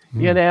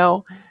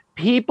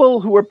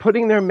 People who are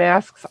putting their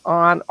masks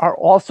on are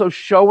also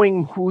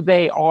showing who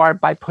they are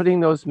by putting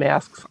those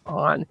masks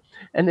on.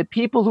 And the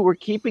people who are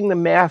keeping the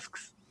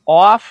masks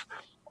off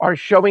are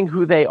showing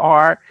who they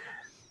are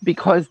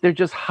because they're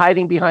just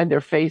hiding behind their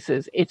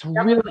faces. It's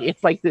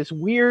like this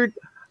weird,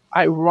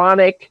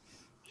 ironic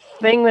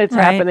thing that's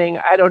happening.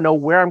 I don't know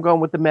where I'm going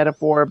with the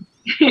metaphor.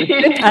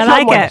 I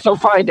like it. So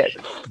find it.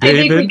 I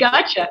think we David,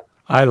 gotcha.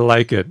 I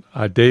like it.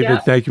 David, Yeah.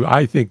 thank you.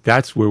 I think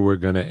that's where we're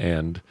going to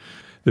end.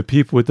 The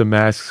people with the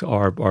masks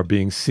are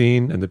being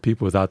seen, and the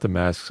people without the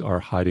masks are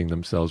hiding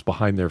themselves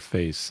behind their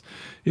face.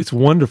 It's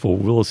wonderful,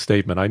 little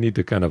statement. I need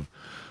to kind of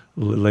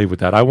lay with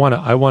that. I want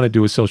to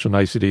do a social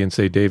nicety and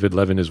say David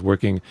Levin is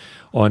working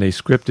on a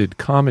scripted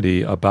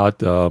comedy about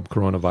the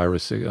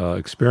coronavirus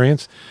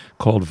experience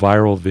called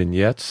Viral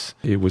Vignettes.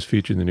 It was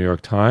featured in the New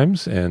York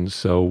Times, and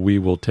so we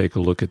will take a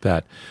look at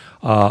that.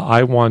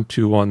 I want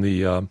to, on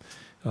the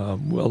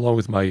along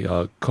with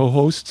my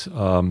co-hosts,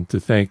 to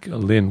thank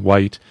Lynn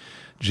White,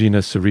 Gina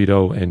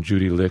Cerrito, and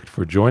Judy Licht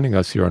for joining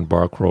us here on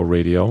Bar Crawl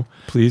Radio.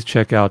 Please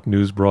check out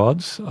News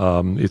Broads.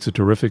 It's a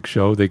terrific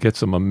show. They get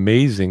some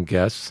amazing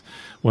guests.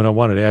 What I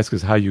wanted to ask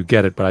is how you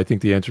get it, but I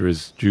think the answer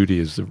is Judy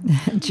is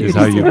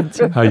how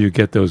you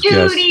get those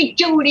guests.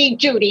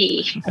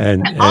 Judy.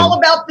 And All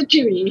about the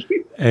Judy.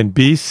 And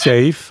be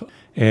safe,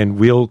 and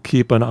we'll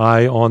keep an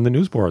eye on the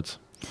news boards.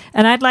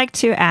 And I'd like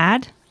to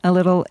add a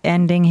little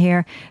ending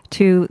here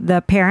to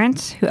the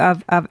parents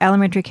of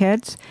elementary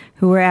kids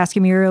who were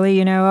asking me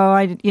early,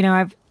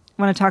 I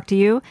want to talk to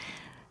you.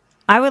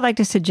 I would like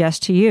to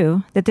suggest to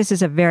you that this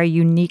is a very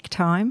unique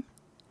time.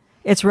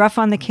 It's rough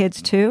on the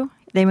kids too.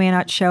 They may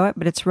not show it,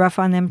 but it's rough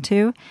on them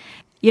too.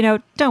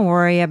 Don't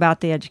worry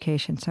about the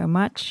education so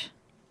much.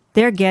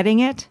 They're getting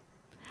it.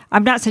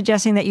 I'm not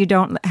suggesting that you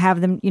don't have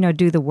them,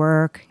 do the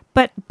work,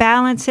 but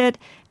balance it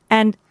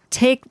and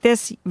take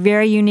this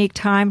very unique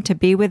time to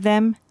be with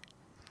them,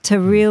 to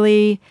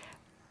really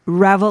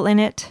revel in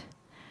it.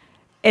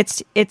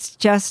 It's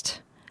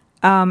just,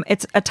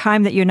 it's a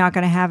time that you're not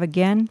going to have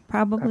again,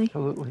 probably.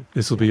 Absolutely.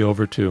 This will be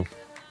over too,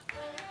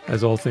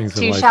 as all things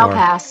in Too life shall are.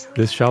 pass.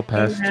 This shall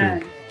pass Amen.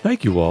 too.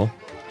 Thank you all.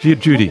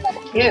 Judy.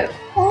 Thank you.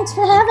 Thanks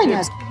for having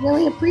us.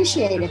 really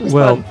appreciate it.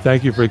 Well,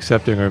 thank you for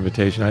accepting our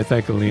invitation. I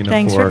thank Alina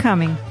Thanks for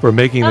coming. For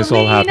making this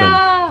all happen.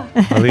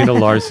 Alina! Alina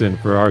Larson,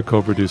 for our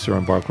co-producer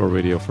on Barcode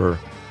Radio, for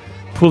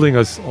pulling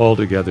us all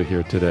together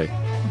here today.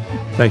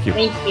 Thank you.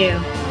 Thank you.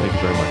 Thank you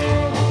very much.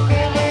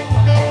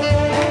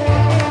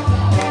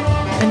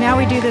 And now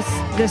we do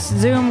this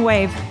Zoom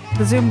wave,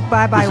 the Zoom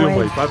bye-bye Zoom wave.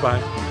 wave.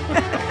 Bye-bye.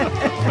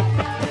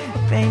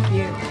 Thank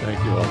you.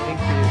 Thank you all. Thank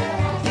you.